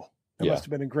 wow. Cool. That must have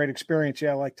been a great experience.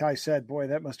 Yeah. Like Ty said, boy,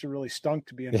 that must have really stunk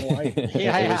to be in Hawaii.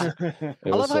 Yeah. I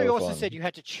love how you also fun. said you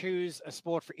had to choose a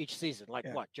sport for each season. Like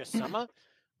what? Just summer?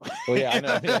 Well, yeah, I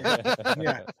know.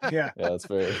 Yeah. Yeah, that's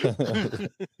fair.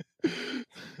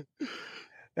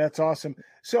 That's awesome.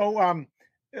 So,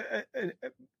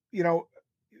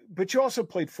 but you also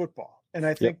played football. And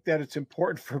I think that it's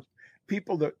important for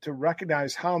people to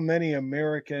recognize how many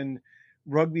American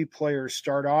rugby players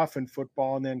start off in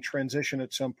football and then transition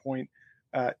at some point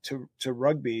to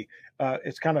rugby.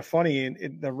 It's kind of funny.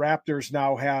 And the Raptors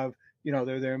now have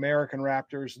they're the American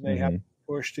Raptors, and they have Mhm.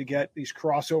 push to get these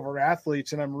crossover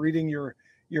athletes. And I'm reading your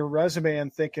resume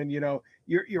and thinking,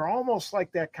 you're almost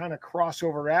like that kind of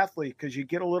crossover athlete, because you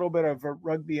get a little bit of a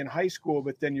rugby in high school,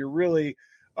 but then you really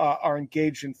are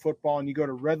engaged in football, and you go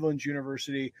to Redlands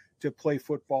University to play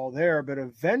football there. But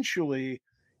eventually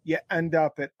you end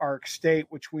up at Ark State,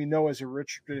 which we know is a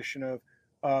rich tradition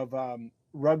of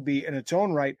rugby in its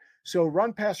own right. So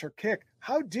run, pass, or kick,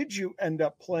 how did you end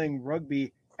up playing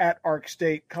rugby at Ark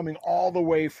State, coming all the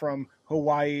way from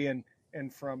Hawaii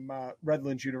and from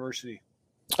Redlands University?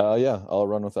 Yeah, I'll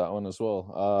run with that one as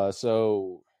well.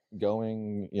 So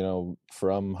going,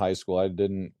 from high school,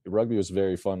 rugby was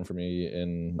very fun for me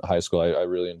in high school. I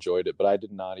really enjoyed it, but I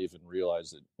did not even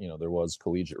realize that, there was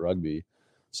collegiate rugby.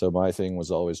 So my thing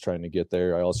was always trying to get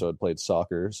there. I also had played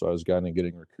soccer, so I was kind of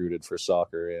getting recruited for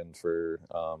soccer and for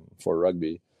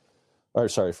rugby, or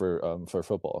sorry, for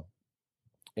football.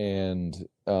 And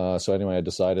so anyway, I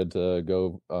decided to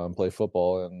go play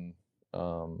football, and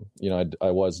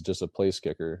I was just a place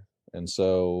kicker, and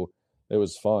so it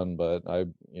was fun. But I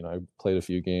played a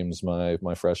few games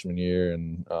my freshman year,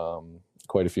 and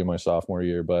quite a few my sophomore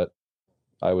year. But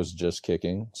I was just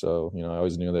kicking, so I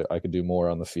always knew that I could do more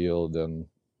on the field, and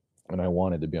I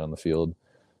wanted to be on the field.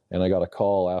 And I got a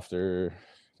call after,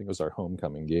 I think it was our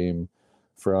homecoming game,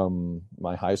 from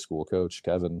my high school coach,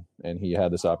 Kevin, and he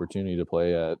had this opportunity to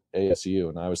play at ASU.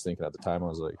 And I was thinking at the time, I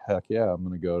was like, heck yeah, I'm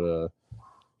going to go to,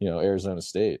 Arizona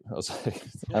State. I was like,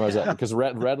 because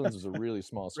Redlands was a really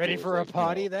small school. Ready for a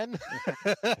party then?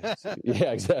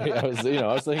 Yeah, exactly. I was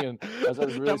thinking, I was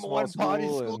at a really small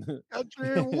school,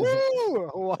 country.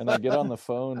 Woo! And I get on the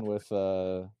phone with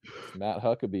Matt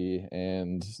Huckabee,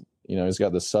 and he's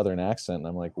got this Southern accent, and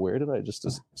I'm like, where did I just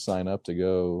sign up to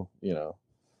go,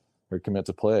 or commit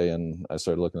to play? And I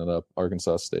started looking it up,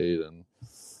 Arkansas State. And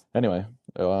anyway,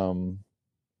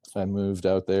 I moved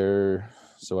out there.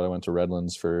 So I went to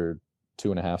Redlands for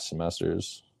 2.5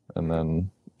 semesters, and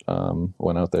then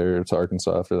went out there to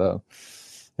Arkansas after that.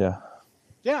 Yeah.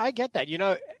 Yeah, I get that.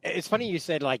 It's funny you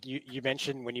said, like, you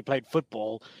mentioned when you played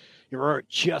football, you were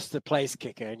just the place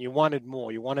kicker and you wanted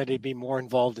more. You wanted to be more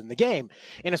involved in the game.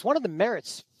 And it's one of the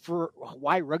merits for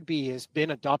why rugby has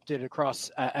been adopted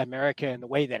across America in the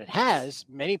way that it has.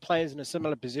 Many players in a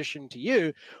similar position to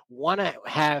you want to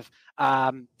have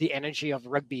the energy of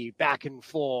rugby back and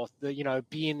forth,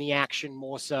 be in the action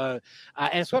more so.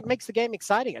 And it's what makes the game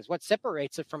exciting. It's what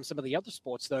separates it from some of the other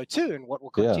sports, though, too, and what will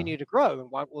continue to grow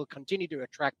and what will continue to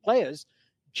attract players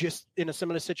just in a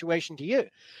similar situation to you.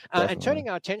 And turning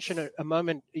our attention a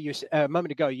moment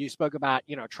ago, you spoke about,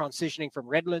 transitioning from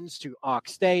Redlands to Ark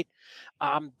State.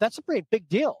 That's a pretty big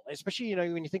deal, especially,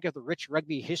 when you think of the rich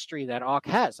rugby history that Ark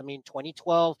has. I mean,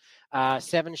 2012,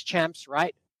 Sevens champs,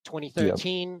 right?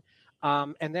 2013.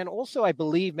 Yep. And then also, I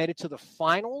believe, made it to the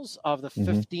finals of the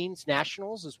 15s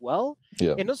nationals as well.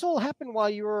 Yeah. And this all happened while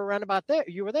you were around about there.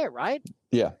 You were there, right?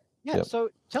 Yeah. Yeah. Yep. So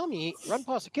tell me, run,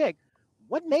 pass, or kick,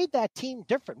 what made that team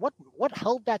different? What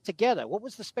held that together? What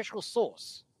was the special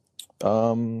sauce?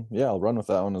 Yeah, I'll run with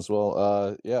that one as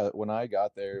well. When I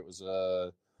got there, it was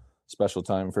a special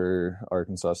time for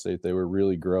Arkansas State. They were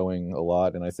really growing a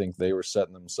lot, and I think they were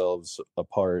setting themselves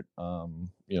apart, from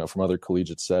other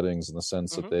collegiate settings in the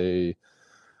sense that they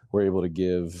were able to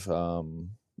give,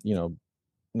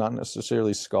 not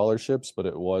necessarily scholarships, but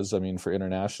it was, for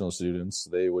international students,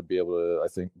 they would be able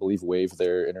to, believe waive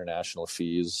their international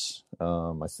fees.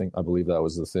 I believe that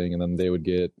was the thing. And then they would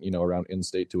get, around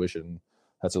in-state tuition.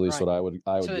 That's at least what I would get as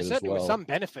well. So there certainly was some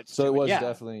benefits. So it was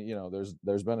definitely,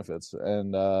 there's benefits.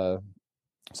 And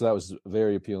so that was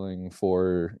very appealing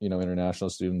for, international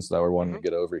students that were wanting to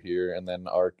get over here. And then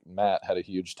Matt had a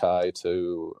huge tie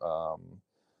to,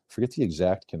 forget the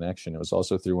exact connection. It was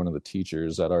also through one of the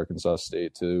teachers at Arkansas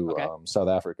State to South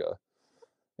Africa.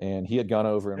 And he had gone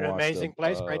over and watched amazing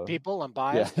place, great people. I'm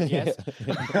biased, but yes.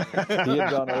 He had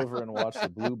gone over and watched the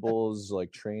Blue Bulls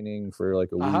training for a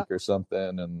week or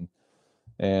something.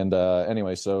 And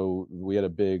anyway, so we had a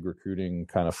big recruiting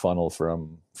kind of funnel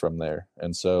from there.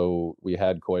 And so we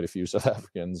had quite a few South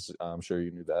Africans. I'm sure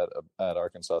you knew that at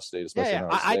Arkansas State, especially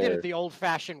when I did it the old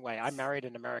fashioned way. I married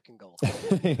an American girl.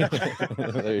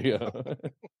 There you go.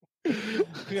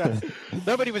 Yeah.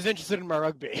 Nobody was interested in my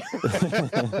rugby.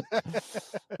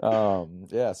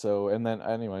 So, and then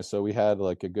anyway, so we had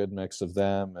a good mix of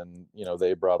them, and,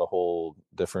 they brought a whole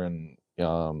different,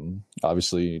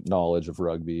 obviously knowledge of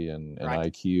rugby and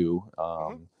IQ.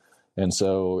 And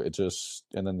so and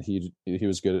then he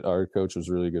was good. Our coach was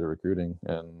really good at recruiting.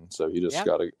 And so he just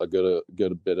got a good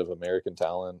bit of American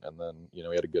talent. And then, he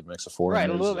had a good mix of foreigners. Right.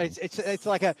 A little, it's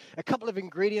like a couple of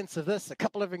ingredients of this, a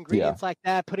couple of ingredients like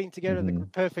that, putting together the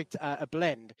perfect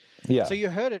blend. Yeah. So you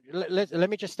heard it. Let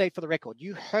me just state for the record,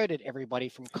 you heard it, everybody,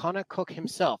 from Connor Cook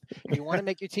himself. If you want to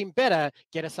make your team better,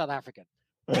 get a South African.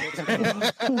 I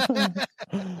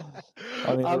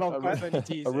mean,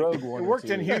 a rogue one. It worked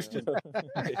in Houston.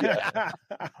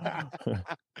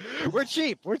 We're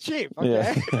cheap.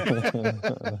 Okay.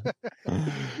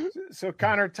 So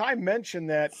Connor, Ty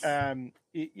mentioned that a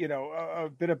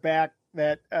bit of back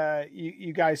that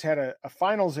you guys had a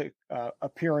finals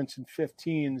appearance in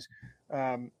 15s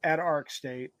at Ark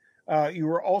State. You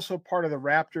were also part of the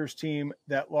Raptors team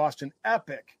that lost an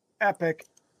epic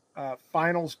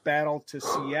finals battle to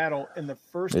Seattle in the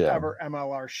first ever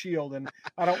MLR Shield, and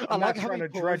I'm not trying to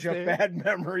dredge up bad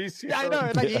memories. Yeah, I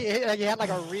know. Like he had like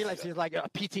a relapse. He's like a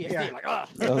PTSD. Yeah. Like, oh.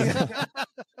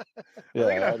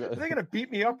 Are they gonna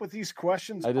beat me up with these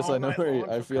questions? I feel like I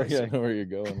know where you're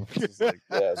going. It's been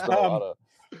a lot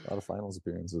of finals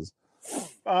appearances.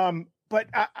 But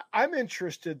I'm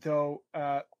interested though,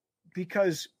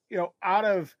 because out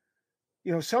of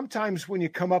sometimes when you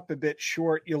come up a bit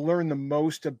short, you learn the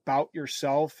most about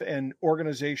yourself, and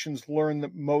organizations learn the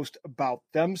most about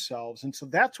themselves. And so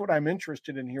that's what I'm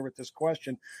interested in here with this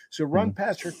question. So run,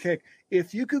 pass, or kick.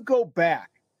 If you could go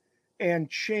back and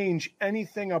change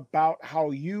anything about how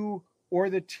you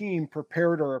or the team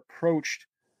prepared or approached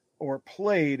or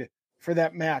played for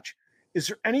that match, is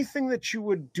there anything that you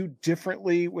would do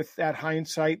differently with that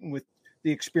hindsight and with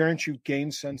the experience you've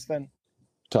gained since then?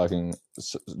 Talking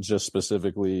just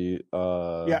specifically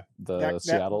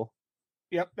Seattle.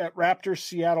 That Raptors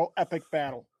Seattle epic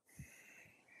battle.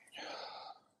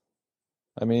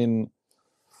 I mean,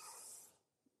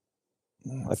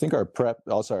 I think our prep.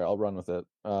 I'll run with it.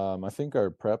 I think our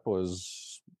prep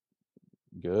was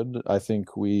good. I think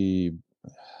it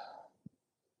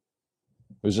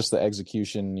was just the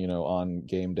execution, on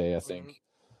game day. I think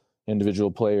individual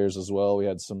players as well. We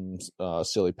had some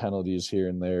silly penalties here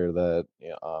and there that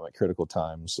at critical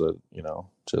times that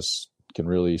just can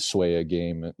really sway a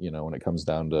game. When it comes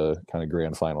down to kind of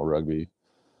grand final rugby.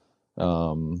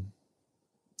 That's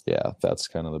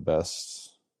kind of the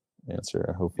best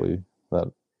answer. Hopefully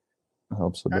that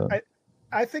helps a bit.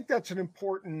 I think that's an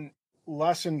important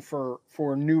lesson for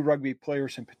new rugby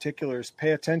players in particular, is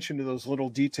pay attention to those little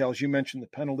details. You mentioned the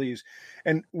penalties,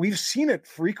 and we've seen it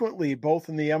frequently, both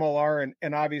in the MLR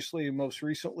and obviously most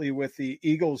recently with the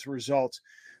Eagles results,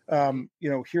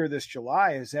 here this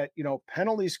July, is that,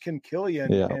 penalties can kill you.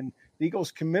 And the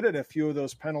Eagles committed a few of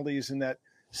those penalties in that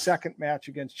second match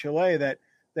against Chile that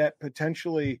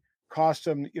potentially cost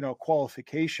them,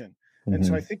 qualification. And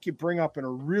so I think you bring up in a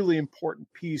really important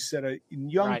piece that a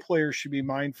young player should be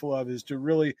mindful of, is to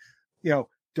really,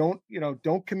 don't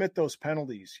commit those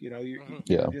penalties.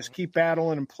 Just keep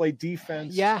battling and play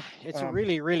defense. Yeah, it's a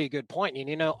really, really good point.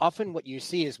 And, often what you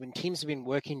see is when teams have been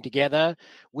working together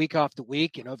week after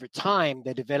week, and over time,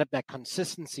 they develop that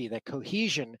consistency, that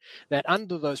cohesion, that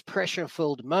under those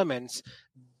pressure-filled moments,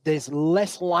 there's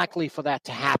less likely for that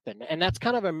to happen. And that's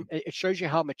kind of it shows you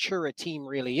how mature a team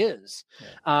really is,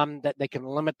 that they can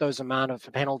limit those amount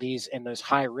of penalties in those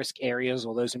high risk areas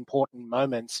or those important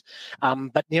moments.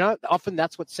 But, often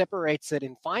that's what separates it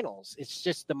in finals. It's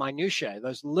just the minutiae,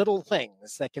 those little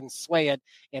things that can sway it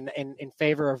in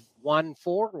favor of one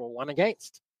for or one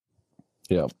against.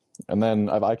 Yeah. And then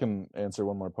I can answer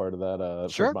one more part of that.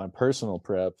 Sure. For my personal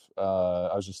prep,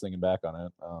 I was just thinking back on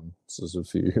it. This was a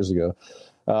few years ago.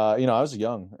 I was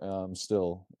young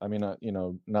still. I mean,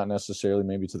 not necessarily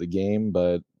maybe to the game,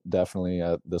 but definitely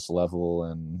at this level.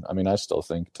 And I mean, I still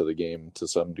think to the game to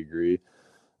some degree.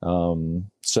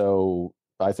 So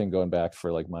I think going back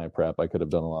for like my prep, I could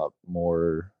have done a lot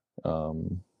more,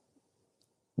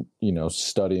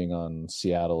 studying on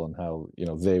Seattle and how,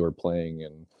 they were playing,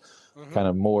 and kind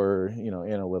of more,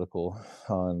 analytical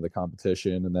on the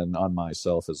competition, and then on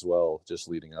myself as well, just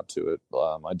leading up to it.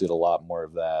 I did a lot more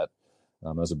of that.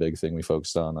 That was a big thing we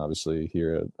focused on, obviously,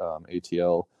 here at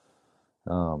ATL.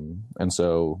 And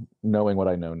so knowing what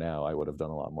I know now, I would have done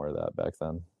a lot more of that back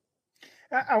then.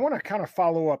 I want to kind of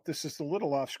follow up. This is a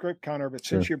little off script, Connor, but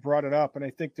since you brought it up, and I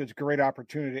think there's a great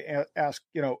opportunity to ask,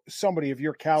 somebody of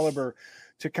your caliber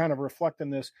to kind of reflect on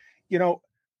this.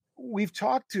 We've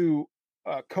talked to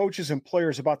coaches and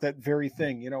players about that very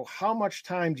thing. How much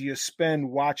time do you spend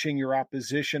watching your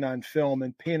opposition on film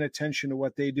and paying attention to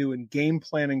what they do and game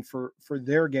planning for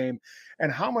their game,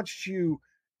 and how much do you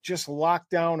just lock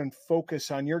down and focus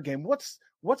on your game? What's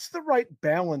What's the right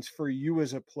balance for you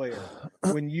as a player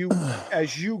when you,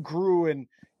 as you grew and,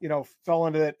 you know, fell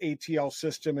into that ATL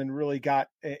system and really got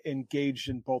engaged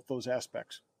in both those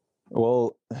aspects?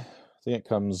 Well, I think it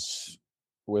comes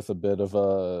with a bit of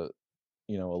a,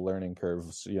 you know, a learning curve.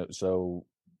 So,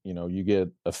 you know, you get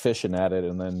efficient at it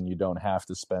and then you don't have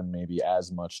to spend maybe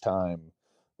as much time.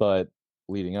 But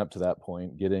leading up to that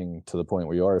point, getting to the point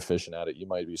where you are efficient at it, you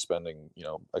might be spending, you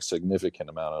know, a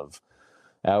significant amount of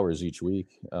hours each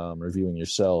week reviewing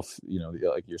yourself, you know,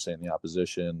 like you're saying, the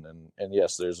opposition. And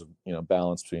yes, there's a, you know,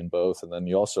 balance between both. And then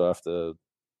you also have to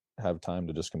have time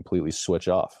to just completely switch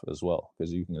off as well,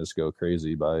 because you can just go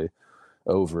crazy by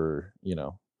over, you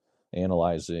know,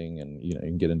 analyzing, and you know, you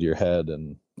can get into your head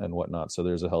and whatnot. So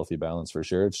there's a healthy balance for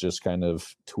sure. It's just kind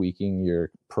of tweaking your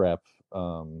prep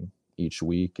each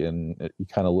week, and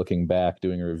kind of looking back,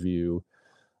 doing a review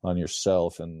on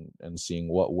yourself and seeing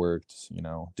what worked. You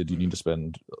know, did you need to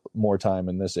spend more time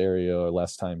in this area or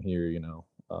less time here, you know,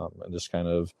 and just kind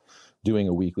of doing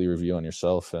a weekly review on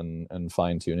yourself and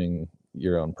fine tuning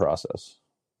your own process.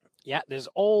 Yeah, there's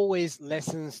always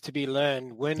lessons to be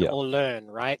learned, win or learn,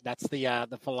 right? That's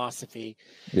the philosophy.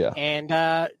 Yeah. And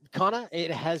Connor,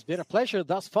 it has been a pleasure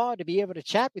thus far to be able to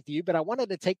chat with you, but I wanted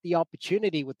to take the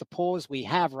opportunity with the pause we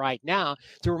have right now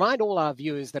to remind all our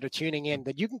viewers that are tuning in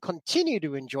that you can continue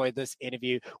to enjoy this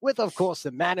interview with, of course, the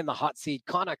man in the hot seat,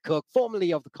 Connor Cook,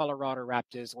 formerly of the Colorado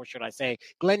Raptors, or should I say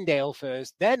Glendale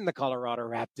first, then the Colorado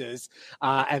Raptors,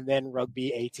 and then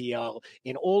Rugby ATL,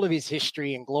 in all of his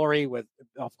history and glory with,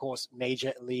 of course,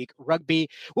 Major League Rugby.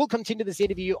 We'll continue this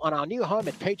interview on our new home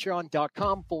at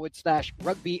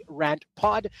patreon.com/Rugby Rant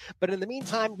Pod. But in the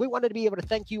meantime, we wanted to be able to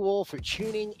thank you all for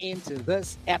tuning into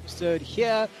this episode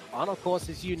here on, of course,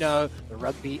 as you know, the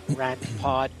Rugby Rant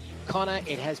Pod. Connor,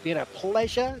 it has been a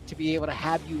pleasure to be able to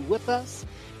have you with us,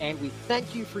 and we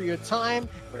thank you for your time.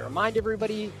 We remind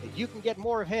everybody that you can get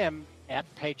more of him at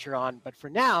Patreon. But for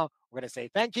now, we're going to say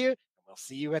thank you, and we'll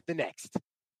see you at the next.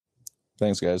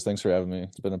 Thanks, guys. Thanks for having me.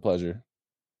 It's been a pleasure.